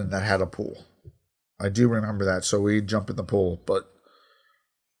apartment building that had a pool. I do remember that. So we jumped in the pool, but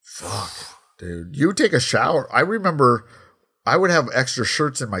fuck, dude. You would take a shower. I remember I would have extra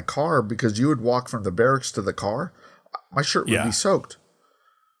shirts in my car because you would walk from the barracks to the car. My shirt would be soaked.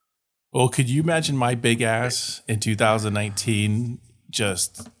 Well, could you imagine my big ass in 2019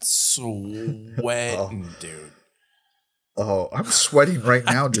 just sweating, dude? Oh, I'm sweating right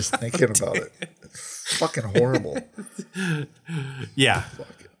now just thinking about it. It's fucking horrible. Yeah.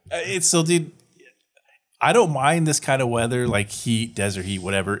 It's so, dude, I don't mind this kind of weather, like heat, desert heat,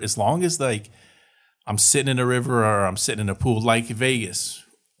 whatever, as long as like I'm sitting in a river or I'm sitting in a pool, like Vegas.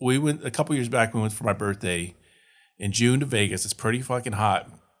 We went a couple years back. We went for my birthday in June to Vegas. It's pretty fucking hot,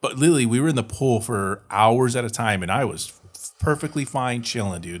 but literally we were in the pool for hours at a time, and I was perfectly fine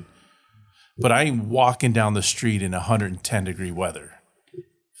chilling, dude. But I ain't walking down the street in 110-degree weather.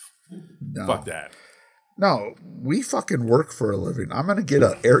 No. Fuck that. No, we fucking work for a living. I'm going to get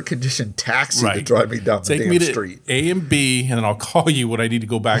an air-conditioned taxi to drive me down the damn street. A and B, and then I'll call you when I need to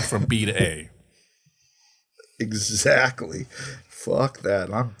go back from B to A. Exactly. Fuck that.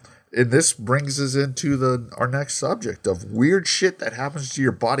 And this brings us into our next subject of weird shit that happens to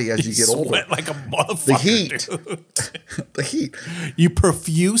your body as you get older. Sweat like a motherfucker. The heat. Dude. The heat. You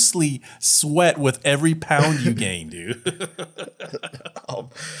profusely sweat with every pound you gain, dude. Oh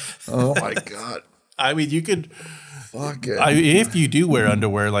my God. I mean, you could. Fuck it. If you do wear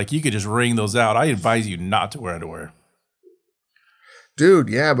underwear, like you could just wring those out. I advise you not to wear underwear. Dude,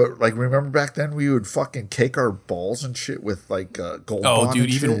 yeah, but like remember back then we would fucking cake our balls and shit with like Gold Bond. Oh, dude,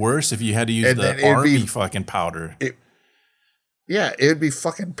 even shit. Worse if you had to use the army fucking powder. It'd be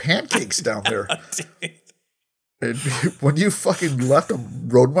fucking pancakes down there. When you fucking left a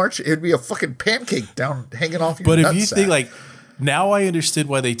road march, it'd be a fucking pancake down hanging off your But if nutsack. you think like, now I understood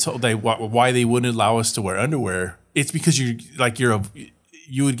why why they wouldn't allow us to wear underwear. It's because you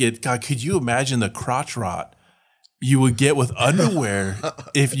would get, God, could you imagine the crotch rot you would get with underwear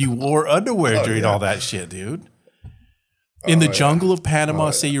if you wore underwear during all that shit, dude? In the jungle of Panama,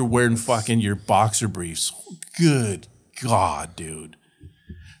 say you're wearing fucking your boxer briefs. Good God, dude.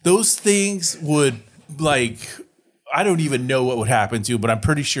 Those things would, like, I don't even know what would happen to, but I'm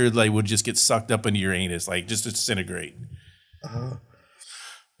pretty sure they would just get sucked up into your anus, like just disintegrate.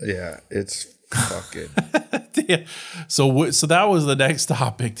 Yeah, it's fucking. Yeah. So that was the next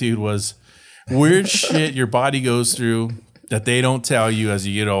topic, dude, was weird shit your body goes through that they don't tell you as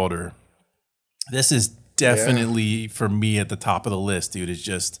you get older. This is definitely for me at the top of the list, dude. It's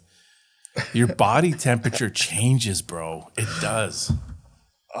just your body temperature changes, bro. It does.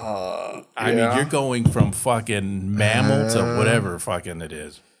 I mean, you're going from fucking mammal to whatever fucking it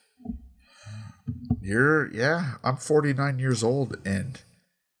is. I'm 49 years old, and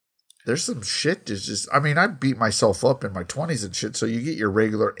there's some shit that's just, I mean, I beat myself up in my 20s and shit, so you get your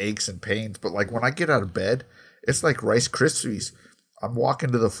regular aches and pains, but like when I get out of bed, it's like Rice Krispies. I'm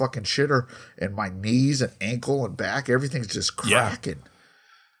walking to the fucking shitter, and my knees and ankle and back, everything's just cracking.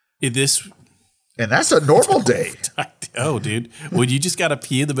 And that's a normal day. Oh, dude. When you just got to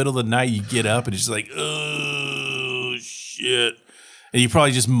pee in the middle of the night, you get up and it's just like, oh, shit. And you're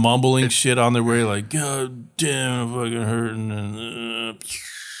probably just mumbling shit on there where you're like, God damn, I'm fucking hurting.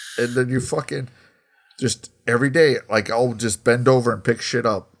 And then you fucking just every day, like I'll just bend over and pick shit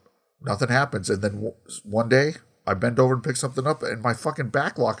up. Nothing happens. And then one day I bend over and pick something up and my fucking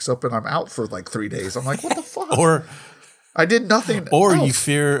back locks up and I'm out for like 3 days. I'm like, what the fuck? Or I did nothing. Or else. you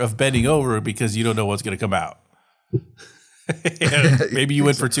fear of bending over because you don't know what's going to come out. Maybe you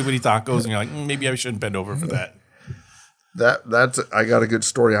went for too many tacos and you're like, maybe I shouldn't bend over for that. That's I got a good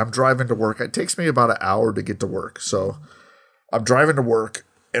story. I'm driving to work. It takes me about an hour to get to work. So I'm driving to work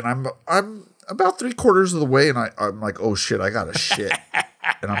and I'm about 3/4 of the way and I'm like, oh shit, I got to shit.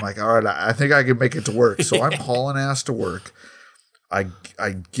 And I'm like, all right, I think I can make it to work. So I'm hauling ass to work. I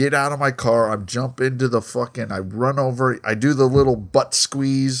get out of my car. I jump into the fucking, I run over. I do the little butt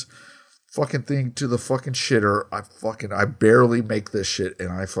squeeze fucking thing to the fucking shitter. I barely make this shit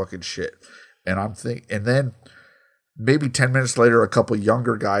and I fucking shit. And and then maybe 10 minutes later, a couple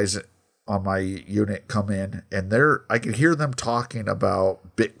younger guys on my unit come in and I could hear them talking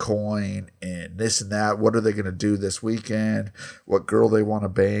about Bitcoin and this and that. What are they going to do this weekend? What girl they want to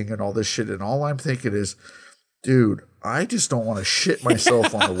bang and all this shit. And all I'm thinking is, dude, I just don't want to shit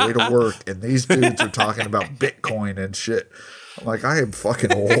myself on the way to work. And these dudes are talking about Bitcoin and shit. I'm like, I am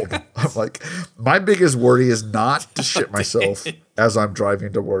fucking old. I'm like, my biggest worry is not to shit myself as I'm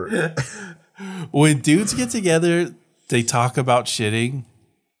driving to work. When dudes get together, they talk about shitting.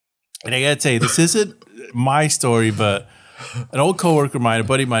 And I got to tell you, this isn't my story, but an old coworker of mine, a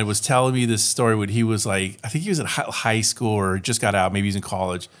buddy of mine, was telling me this story when he was like, I think he was in high school or just got out, maybe he's in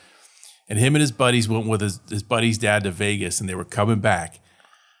college. And him and his buddies went with his buddy's dad to Vegas and they were coming back.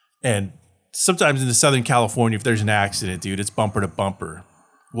 And sometimes in Southern California, if there's an accident, dude, it's bumper to bumper.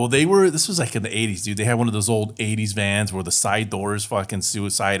 Well, this was like in the 80s, dude. They had one of those old 80s vans where the side doors fucking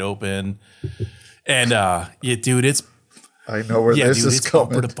suicide open. And yeah, dude, I know where this is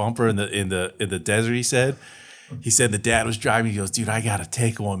coming. Bumper to bumper in the desert, he said. He said the dad was driving. He goes, dude, I got to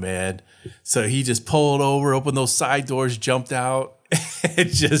take one, man. So he just pulled over, opened those side doors, jumped out, and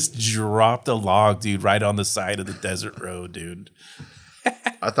just dropped a log, dude, right on the side of the desert road, dude.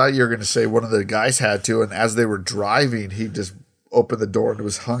 I thought you were going to say one of the guys had to, and as they were driving, he just opened the door and it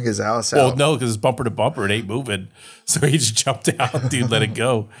was hung his ass out. Well, no, because it's bumper to bumper. It ain't moving. So he just jumped out, dude, let it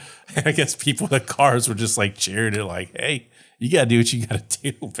go. And I guess people in the cars were just like cheering it like, hey, you got to do what you got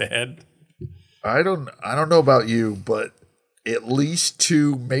to do, man. I don't know about you, but at least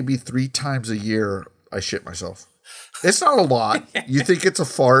 2, maybe 3 times a year, I shit myself. It's not a lot. You think it's a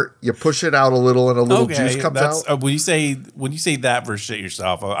fart, you push it out a little and a little juice comes out. When you say that versus shit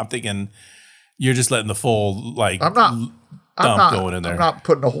yourself, I'm thinking you're just letting the full like dump going in there. I'm not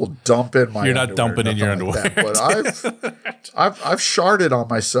putting a whole dump in my. You're not dumping in your underwear. Like that, but I've sharted on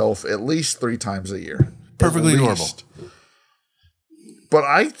myself at least 3 times a year. Perfectly normal. But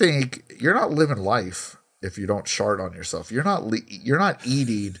I think you're not living life if you don't shart on yourself. You're not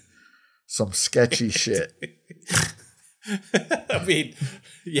eating some sketchy shit. I mean,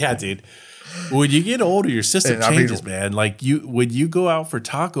 yeah, dude. When you get older, your system changes, man. Like when you go out for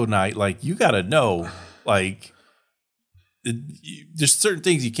taco night, like you gotta know, like there's certain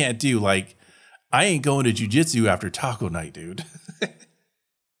things you can't do. Like I ain't going to jujitsu after taco night, dude.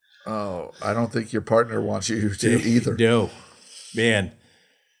 Oh, I don't think your partner wants you to either. No, man.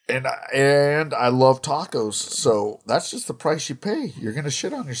 And I love tacos, so that's just the price you pay. You're gonna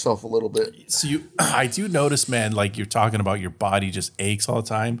shit on yourself a little bit. So I do notice, man, like you're talking about your body just aches all the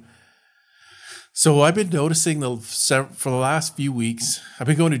time. So I've been noticing for the last few weeks, I've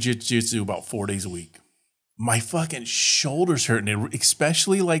been going to jiu-jitsu about 4 days a week. My fucking shoulders hurting,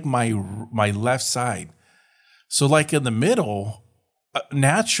 especially like my left side. So like in the middle,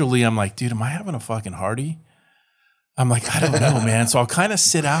 naturally I'm like, dude, am I having a fucking hearty? I'm like, I don't know, man. So I'll kind of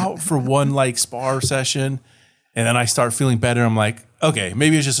sit out for one like spar session and then I start feeling better. I'm like, okay,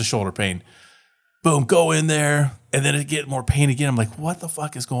 maybe it's just a shoulder pain. Boom, go in there. And then it get more pain again. I'm like, what the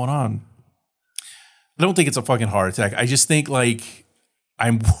fuck is going on? I don't think it's a fucking heart attack. I just think like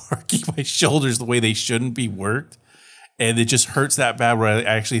I'm working my shoulders the way they shouldn't be worked. And it just hurts that bad where I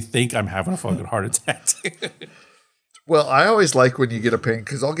actually think I'm having a fucking heart attack. Well, I always like when you get a pain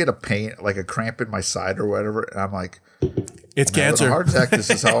because I'll get a pain, like a cramp in my side or whatever. And I'm like, it's cancer. Heart attack.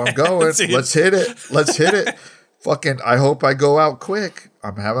 This is how I'm going. Let's hit it. Let's hit it. Fucking, I hope I go out quick.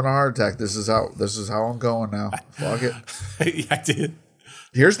 I'm having a heart attack. This is how I'm going now. Fuck it. Yeah, I did.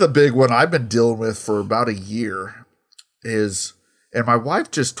 Here's the big one I've been dealing with for about a year and my wife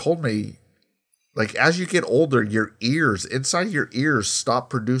just told me, like, as you get older, your ears, inside your ears, stop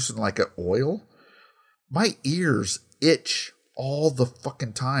producing like an oil. My ears itch all the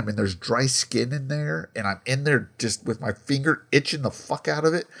fucking time, and there's dry skin in there, and I'm in there just with my finger itching the fuck out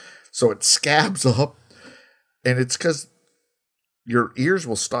of it, so it scabs up, and it's because your ears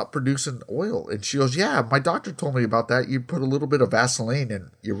will stop producing oil. And she goes, yeah, my doctor told me about that. You put a little bit of Vaseline and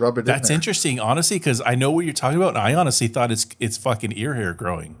you rub it in there. That's interesting, honestly, because I know what you're talking about, and I honestly thought it's fucking ear hair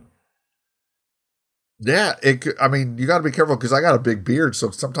growing. Yeah, I mean, you got to be careful because I got a big beard, so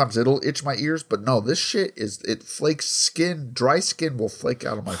sometimes it'll itch my ears. But no, this shit it flakes skin. Dry skin will flake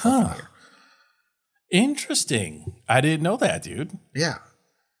out of my fucking ear. Interesting. I didn't know that, dude. Yeah,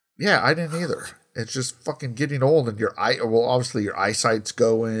 I didn't either. It's just fucking getting old, and obviously your eyesight's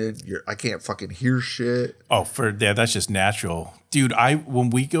going. I can't fucking hear shit. Oh, that's just natural, dude. When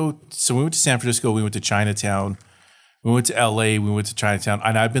we went to San Francisco, we went to Chinatown. We went to LA, we went to Chinatown,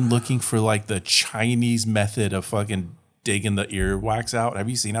 and I've been looking for like the Chinese method of fucking digging the earwax out. Have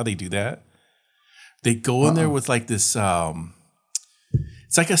you seen how they do that? They go in there with like this,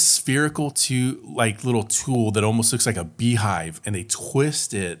 it's like a spherical little tool that almost looks like a beehive, and they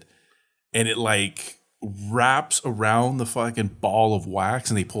twist it, and it like wraps around the fucking ball of wax,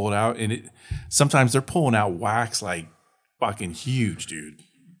 and they pull it out, and sometimes they're pulling out wax like fucking huge, dude.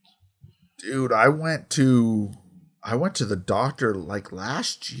 Dude, I went to the doctor like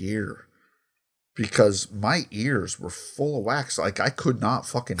last year because my ears were full of wax. Like I could not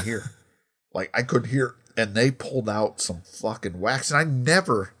fucking hear. Like I couldn't hear. And they pulled out some fucking wax. And I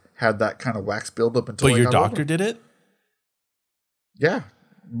never had that kind of wax buildup until But your doctor did it? Yeah.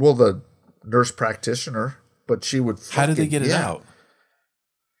 Well, the nurse practitioner, but she would How did they get it out?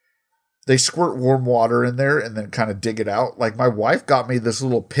 They squirt warm water in there and then kind of dig it out. Like my wife got me this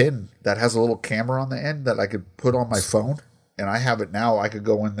little pin that has a little camera on the end that I could put on my phone, and I have it now. I could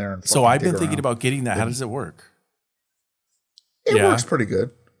go in there and. So I've been thinking about getting that. How does it work? It works pretty good.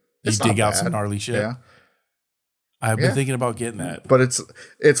 You dig out some gnarly shit. Yeah, I've been thinking about getting that, but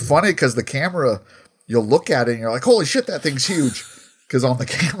it's funny because the camera, you'll look at it and you're like, holy shit, that thing's huge. Because on the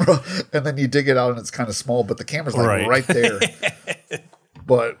camera, and then you dig it out and it's kind of small, but the camera's like right there.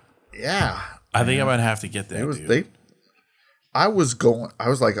 But. Yeah. I think I might have to get that. I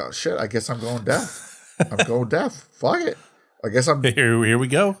was like, oh shit, I guess I'm going deaf. I'm going deaf. Fuck it. I guess I'm here we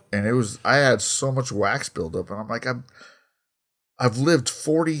go. And I had so much wax buildup, and I'm like, I've lived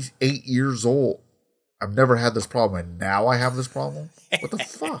 48 years old. I've never had this problem, and now I have this problem. What the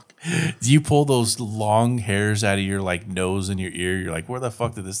fuck? Do you pull those long hairs out of your like nose and your ear? You're like, where the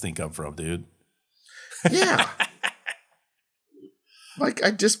fuck did this thing come from, dude? Yeah. Like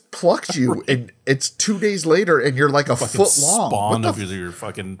I just plucked you, and it's 2 days later, and you're like a foot long. Spawn of your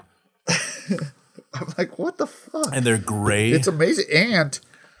fucking. I'm like, what the fuck? And they're gray. It's amazing, and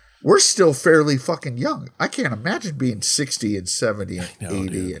we're still fairly fucking young. I can't imagine being 60 and 70 and 80.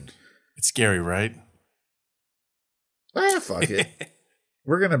 Dude. And it's scary, right? Fuck it.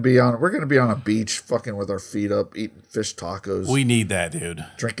 We're gonna be on a beach, fucking with our feet up, eating fish tacos. We need that, dude.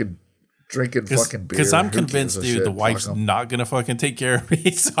 Drinking fucking beer. Because I'm convinced, dude, the wife's not going to fucking take care of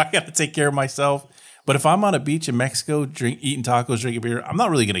me. So I got to take care of myself. But if I'm on a beach in Mexico, eating tacos, drinking beer, I'm not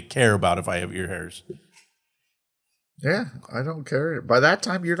really going to care about if I have ear hairs. Yeah, I don't care. By that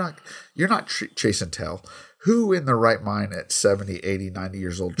time, you're not chasing tail. Who in their right mind at 70, 80, 90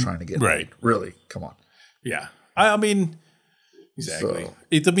 years old trying to get right? Really? Come on. Yeah. I mean, exactly.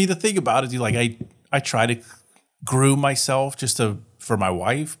 To me, the thing about it, dude, like I try to groom myself for my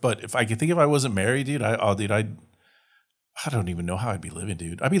wife, but if I wasn't married, dude, I don't even know how I'd be living,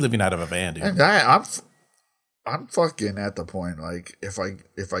 dude. I'd be living out of a van, dude. And I'm fucking at the point, like if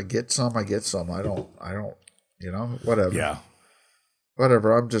I get some, I get some. I don't, whatever. Yeah.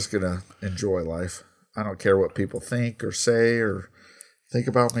 Whatever. I'm just gonna enjoy life. I don't care what people think or say or think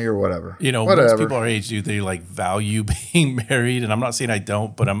about me or whatever. Most people our age, dude, they like value being married, and I'm not saying I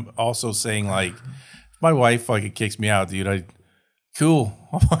don't, but I'm also saying like if my wife fucking kicks me out, dude, cool.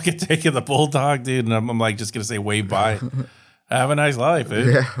 I'm fucking taking the bulldog, dude, and I'm like just gonna say wave bye. Have a nice life,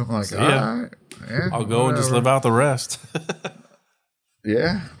 dude. Yeah, I'm like, all right. Yeah, I'll go and just live out the rest.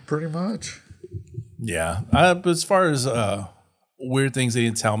 Yeah, pretty much. Yeah. But as far as weird things they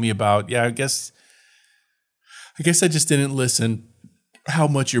didn't tell me about. Yeah, I guess I just didn't listen how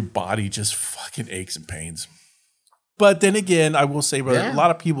much your body just fucking aches and pains. But then again, I will say, brother, a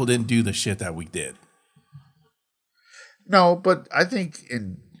lot of people didn't do the shit that we did. No, but I think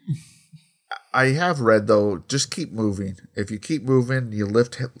I have read, though, just keep moving. If you keep moving, you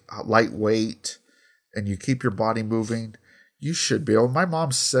lift light weight, and you keep your body moving, you should be able. My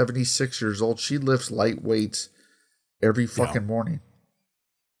mom's 76 years old. She lifts light weights every fucking morning.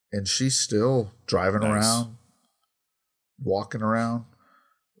 And she's still driving around, walking around,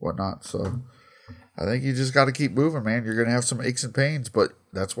 whatnot. So I think you just got to keep moving, man. You're going to have some aches and pains, but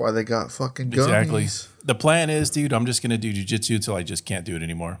that's why they got fucking gummies. Exactly. The plan is, dude, I'm just going to do jiu-jitsu until I just can't do it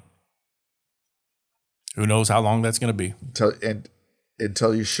anymore. Who knows how long that's going to be.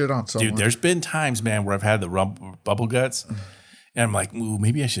 Until you shit on someone. Dude, there's been times, man, where I've had the bubble guts, and I'm like, ooh,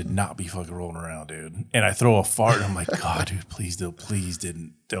 maybe I should not be fucking rolling around, dude. And I throw a fart, and I'm like, God, dude, please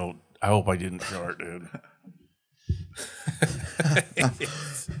don't. I hope I didn't fart, dude.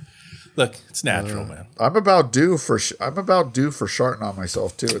 Look, it's natural, man. I'm about due for sharting on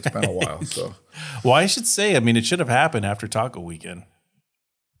myself too. It's been a while, so. Well, I should say, I mean, it should have happened after Taco Weekend.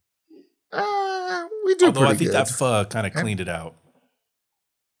 We do. Although I think good. that pho kind of cleaned it out.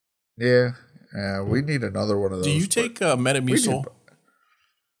 Yeah, we need another one of those. Do you take Metamucil?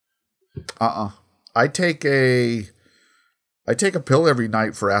 I take a pill every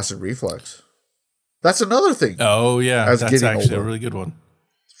night for acid reflux. That's another thing. Oh yeah, that's actually a really good one.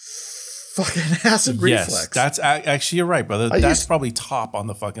 Fucking acid reflux. That's actually, you're right, brother. That's probably top on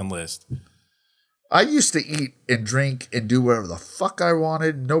the fucking list. I used to eat and drink and do whatever the fuck I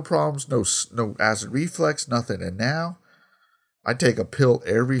wanted. No problems, no acid reflux, nothing. And now I take a pill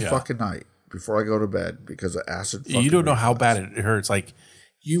every fucking night before I go to bed because of acid fucking You don't know reflux. how bad it hurts. Like,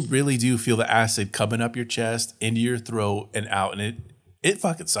 you really do feel the acid coming up your chest, into your throat, and out. And it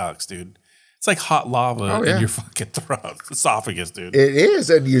fucking sucks, dude. It's like hot lava in your fucking throat, esophagus, dude. It is.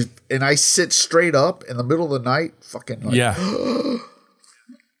 And I sit straight up in the middle of the night, fucking like,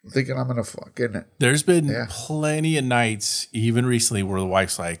 thinking I'm going to fucking. There's been plenty of nights, even recently, where the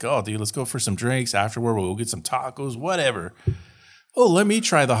wife's like, oh, dude, let's go for some drinks. Afterward, we'll get some tacos, whatever. Oh, let me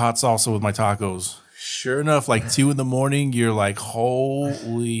try the hot salsa with my tacos. Sure enough, like 2 a.m, you're like,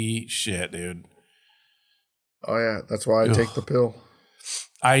 holy shit, dude. Oh, yeah. That's why I take the pill.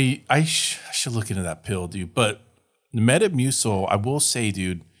 I should look into that pill, dude. But Metamucil, I will say,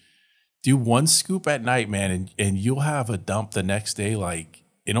 dude, do 1 scoop at night, man, and you'll have a dump the next day. Like,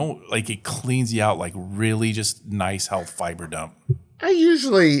 like it cleans you out, like really just nice health fiber dump. I'll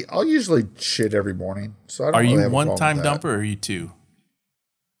usually shit every morning. So I don't Are really you have a one-time problem with dumper or are you 2?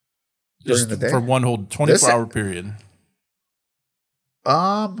 During the day? For one whole 24-hour period.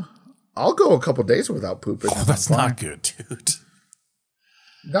 I'll go a couple days without pooping. Oh, that's not good, dude.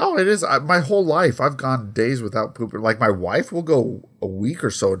 No, it is. My whole life, I've gone days without pooping. Like, my wife will go a week or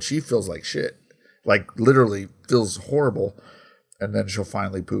so, and she feels like shit. Like, literally feels horrible. And then she'll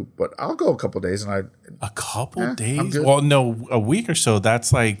finally poop. But I'll go a couple days, and a couple days? Well, no, a week or so.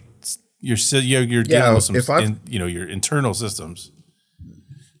 That's like you're dealing with some, your internal systems.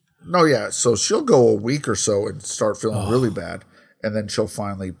 No, yeah. So she'll go a week or so and start feeling really bad, and then she'll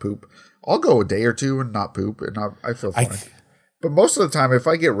finally poop. I'll go a day or two and not poop, and I feel fine. But most of the time, if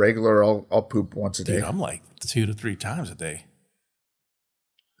I get regular, I'll poop once a day. Dude, I'm like 2 to 3 times a day.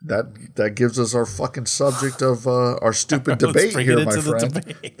 That gives us our fucking subject of our stupid debate here, my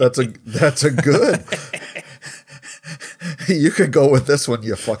friend. That's a good. You could go with this one,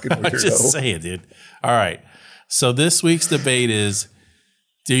 you fucking weirdo. I'm just saying, dude. All right. So this week's debate is: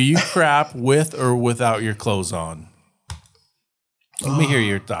 do you crap with or without your clothes on? Let me hear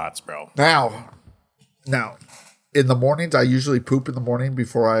your thoughts, bro. Now, in the mornings, I usually poop in the morning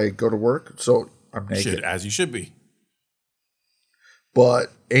before I go to work, so I'm naked. As you should be.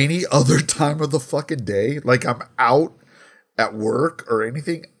 But any other time of the fucking day, like I'm out at work or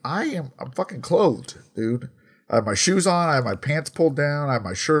anything, I'm fucking clothed, dude. I have my shoes on, I have my pants pulled down, I have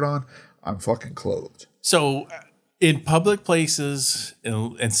my shirt on. I'm fucking clothed. So in public places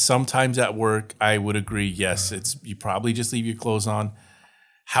and sometimes at work, I would agree, yes, you probably just leave your clothes on.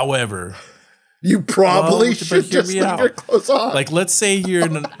 However, you probably should just leave your clothes on. Like, let's say you're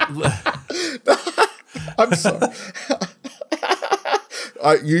in I'm sorry.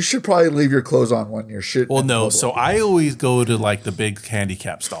 You should probably leave your clothes on when you're shitting. Well, no. So I always go to like the big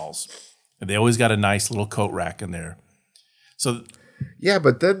handicap stalls. And they always got a nice little coat rack in there. So yeah,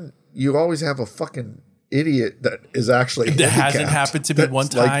 but then you always have a fucking idiot that is actually handicapped. That hasn't happened to me one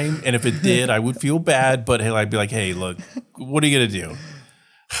time. Like, and if it did, I would feel bad. But I'd be like, hey, look, what are you going to do?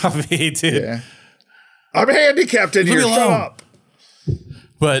 I mean, dude. Yeah. I'm handicapped in here. Shut up.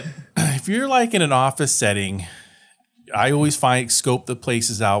 But if you're like in an office setting, I always scope the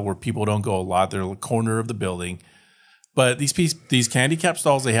places out where people don't go a lot. They're a corner of the building. But these candy cap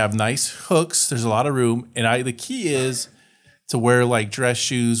stalls, they have nice hooks. There's a lot of room. And the key is to wear like dress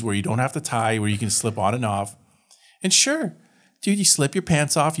shoes where you don't have to tie, where you can slip on and off. And sure, dude, you slip your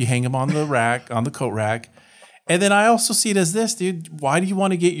pants off, you hang them on the rack, on the coat rack. And then I also see it as this, dude. Why do you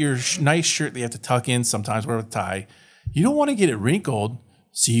want to get your nice shirt that you have to tuck in, sometimes wear a tie? You don't want to get it wrinkled.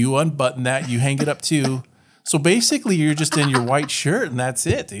 So you unbutton that, you hang it up too. So basically you're just in your white shirt and that's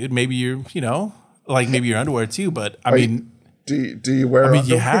it, dude. Maybe you're, like maybe your underwear too, but I mean, do you wear underwear?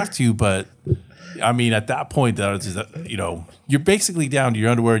 You have to, but I mean, at that point, you're basically down to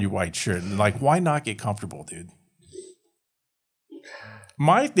your underwear and your white shirt. And like, why not get comfortable, dude?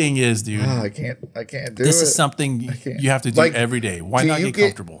 My thing is, dude, I can't do it. This is something you have to do every day. Why not get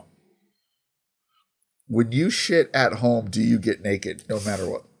comfortable? When you shit at home, do you get naked no matter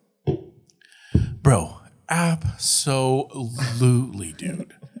what? Bro, absolutely,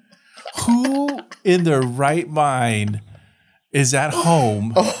 dude. Who in their right mind is at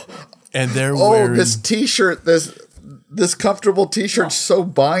home and they're wearing this t-shirt, this comfortable t-shirt's so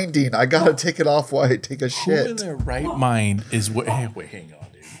binding. I gotta take it off while I take a shit. Who in their right mind is wait, hang on,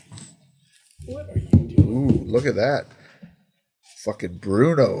 dude. What are you doing? Ooh, look at that. Fucking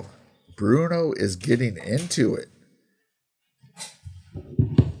Bruno. Bruno is getting into it.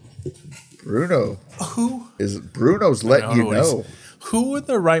 Bruno's letting you know. Who in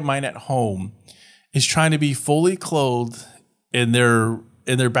their right mind at home is trying to be fully clothed in their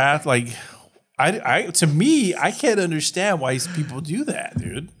bath? Like, to me, I can't understand why people do that,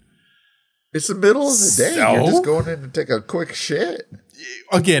 dude. It's the middle of the day. You're just going in to take a quick shit.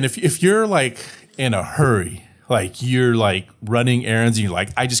 Again, if you're like in a hurry, like you're like running errands and you're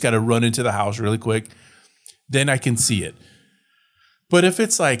like, I just got to run into the house really quick, then I can see it. But if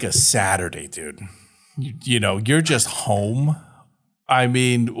it's like a Saturday, dude, you're just home. I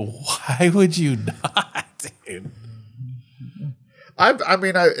mean, why would you not, dude?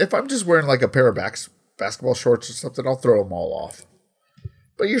 If I'm just wearing like a pair of basketball shorts or something, I'll throw them all off.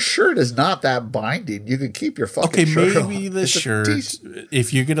 But your shirt is not that binding. You can keep your fucking shirt on. Okay, maybe the shirt.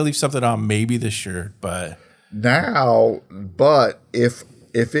 If you're gonna leave something on, maybe the shirt. But if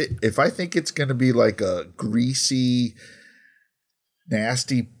I think it's gonna be like a greasy,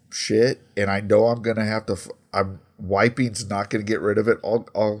 nasty shit, and I know I'm gonna have to, wiping's not gonna get rid of it.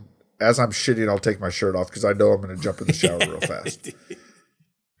 I'll as I'm shitting, I'll take my shirt off because I know I'm gonna jump in the shower real fast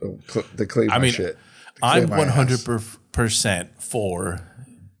to clean my shit. I'm 100% for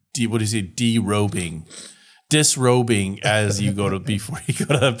derobing, disrobing as you go before you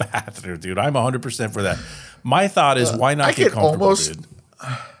go to the bathroom, dude. I'm 100% for that. My thought is, why not get comfortable, dude?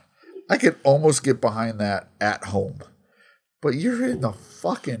 I could almost get behind that at home, but you're in a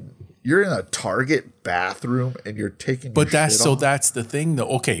Target bathroom and you're taking. But that's the thing, though.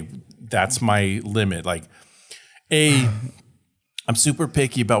 Okay, that's my limit. Like, I'm super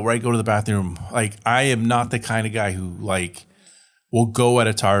picky about where I go to the bathroom. Like, I am not the kind of guy who like will go at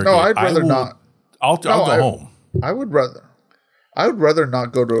a Target. No, I'd rather not. I'll go home. I would rather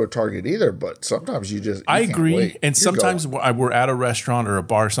not go to a Target either. But sometimes I agree. Wait. And sometimes we're at a restaurant or a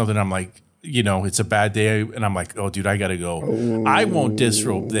bar or something. I'm like, it's a bad day, and I'm like, oh, dude, I gotta go. Oh. I won't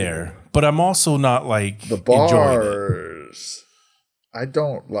disrobe there, but I'm also not like the bars. I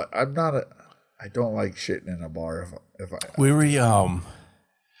don't like shitting in a bar if I. We were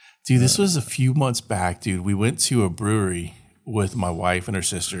dude. This was a few months back, dude. We went to a brewery with my wife and her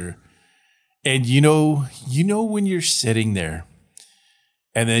sister, and when you're sitting there,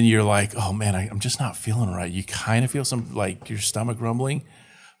 and then you're like, oh man, I'm just not feeling right. You kind of feel some like your stomach rumbling.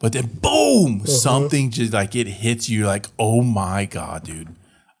 But then, boom, something just like it hits you. You're like, oh my God, dude,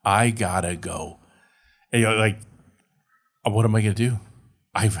 I gotta go. And you're like, what am I gonna do?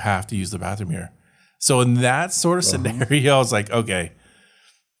 I have to use the bathroom here. So in that sort of scenario, I was like, okay,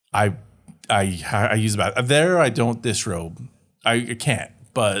 I use the bathroom. There, I don't disrobe. I can't.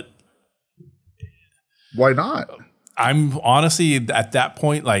 But why not? I'm honestly at that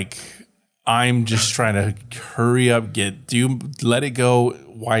point, like, I'm just trying to hurry up, let it go,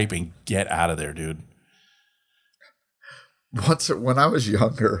 wipe, and get out of there, dude. When I was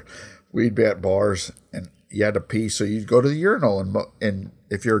younger, we'd be at bars and you had to pee, so you'd go to the urinal, and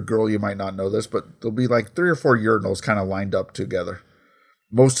if you're a girl, you might not know this, but there'll be like 3 or 4 urinals kind of lined up together.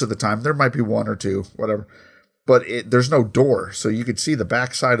 Most of the time, there might be 1 or 2, whatever, but there's no door, so you could see the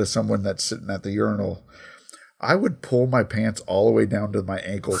backside of someone that's sitting at the urinal. I would pull my pants all the way down to my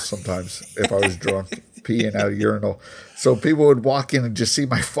ankles sometimes if I was drunk, peeing out of urinal. So people would walk in and just see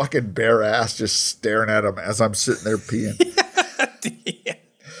my fucking bare ass just staring at them as I'm sitting there peeing.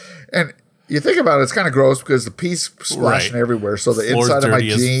 And you think about it, it's kind of gross because the pee's splashing everywhere. So the Floor's inside of my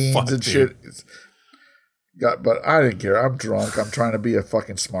dirty as jeans fuck, and shit. But I didn't care. I'm drunk. I'm trying to be a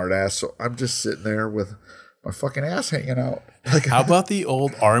fucking smart ass. So I'm just sitting there with my fucking ass hanging out. Like, how about the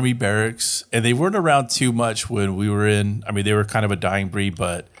old army barracks? And they weren't around too much when we were in. I mean, they were kind of a dying breed,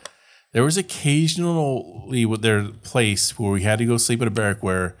 but there was occasionally with their place where we had to go sleep in a barrack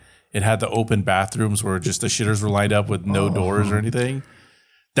where it had the open bathrooms where just the shitters were lined up with no doors or anything.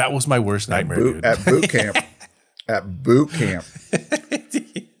 That was my worst nightmare, dude. At boot camp. At boot camp.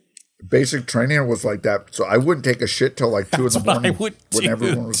 Basic training was like that. So I wouldn't take a shit till like 2 in the morning when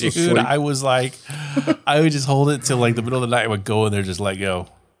everyone was asleep. I was like, I would just hold it till like the middle of the night. I would go in there, just let go.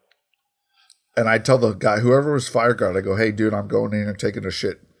 And I tell the guy, whoever was fire guard, I go, hey, dude, I'm going in and taking a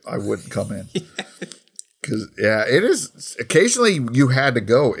shit. I wouldn't come in. Because, yeah, it is. Occasionally you had to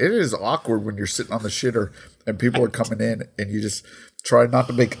go. It is awkward when you're sitting on the shitter and people are coming in and you just try not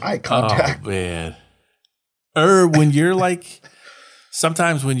to make eye contact. Oh, man. Or when you're like,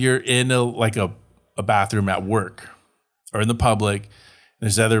 sometimes when you're in a bathroom at work or in the public,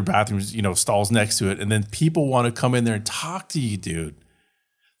 there's other bathrooms, stalls next to it, and then people want to come in there and talk to you, dude.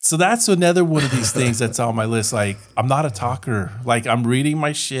 So that's another one of these things that's on my list. Like, I'm not a talker. Like, I'm reading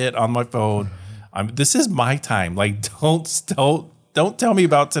my shit on my phone. This is my time. Like, don't tell me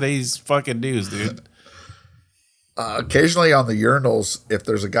about today's fucking news, dude. Occasionally on the urinals, if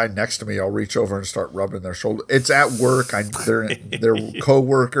there's a guy next to me, I'll reach over and start rubbing their shoulder. It's at work. They're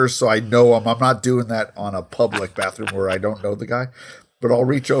co-workers, so I know them. I'm not doing that on a public bathroom where I don't know the guy. But I'll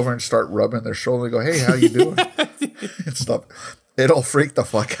reach over and start rubbing their shoulder and go, hey, how you doing? And stuff. It'll freak the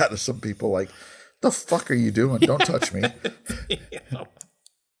fuck out of some people. Like, the fuck are you doing? Don't touch me.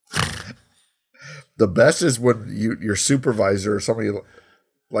 The best is when your supervisor or somebody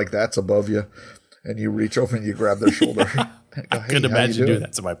like that's above you, and you reach over and you grab their shoulder. Go, hey, I couldn't imagine doing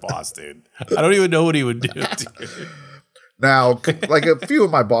that to my boss, dude. I don't even know what he would do. Dude. Now, like a few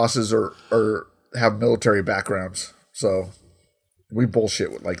of my bosses have military backgrounds, so we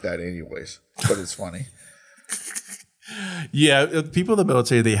bullshit like that anyways. But it's funny. Yeah, people in the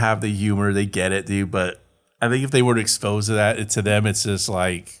military, they have the humor, they get it, dude. But I think if they were exposed to that, to them, it's just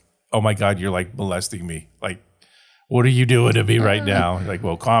like, oh my God, you're like molesting me. Like, what are you doing to me right now? Like,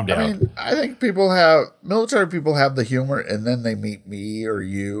 well, calm down. I mean, I think military people have the humor, and then they meet me or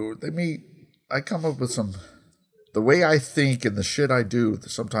you. I come up with the way I think and the shit I do.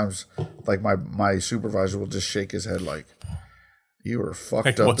 Sometimes, like my supervisor will just shake his head like, you are fucked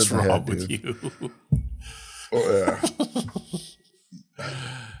like, up what's in the wrong head, with dude. you? Oh, yeah.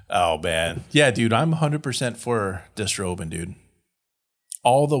 Oh, man. Yeah, dude, I'm 100% for disrobing, dude.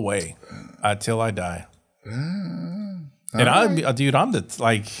 All the way until I die. And I'm the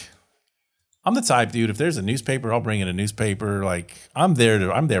type, dude, if there's a newspaper, I'll bring in a newspaper. Like, I'm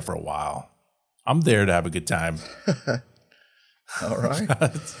there for a while. I'm there to have a good time. All right.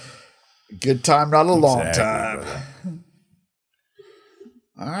 Good time, not a long time. Brother.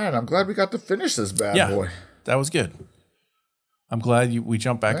 All right. I'm glad we got to finish this bad boy. That was good. I'm glad we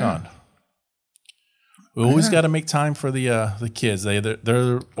jumped back on. We always got to make time for the kids.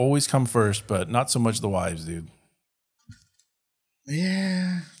 They're always come first, but not so much the wives, dude.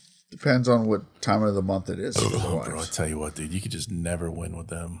 Yeah. Depends on what time of the month it is. Oh, bro, I tell you what, dude, you could just never win with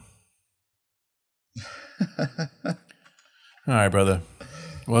them. All right, brother.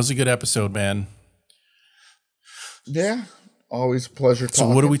 Well, it was a good episode, man. Yeah. Always a pleasure talking.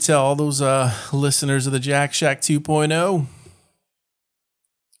 So what do we tell all those listeners of the JackShack 2.0?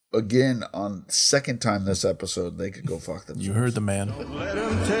 Again, on second time this episode, they could go fuck themselves. You heard the man. Don't let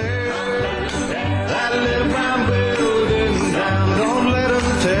them tear that little brown building down. Don't let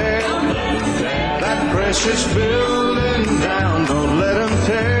them tear that precious building down. Don't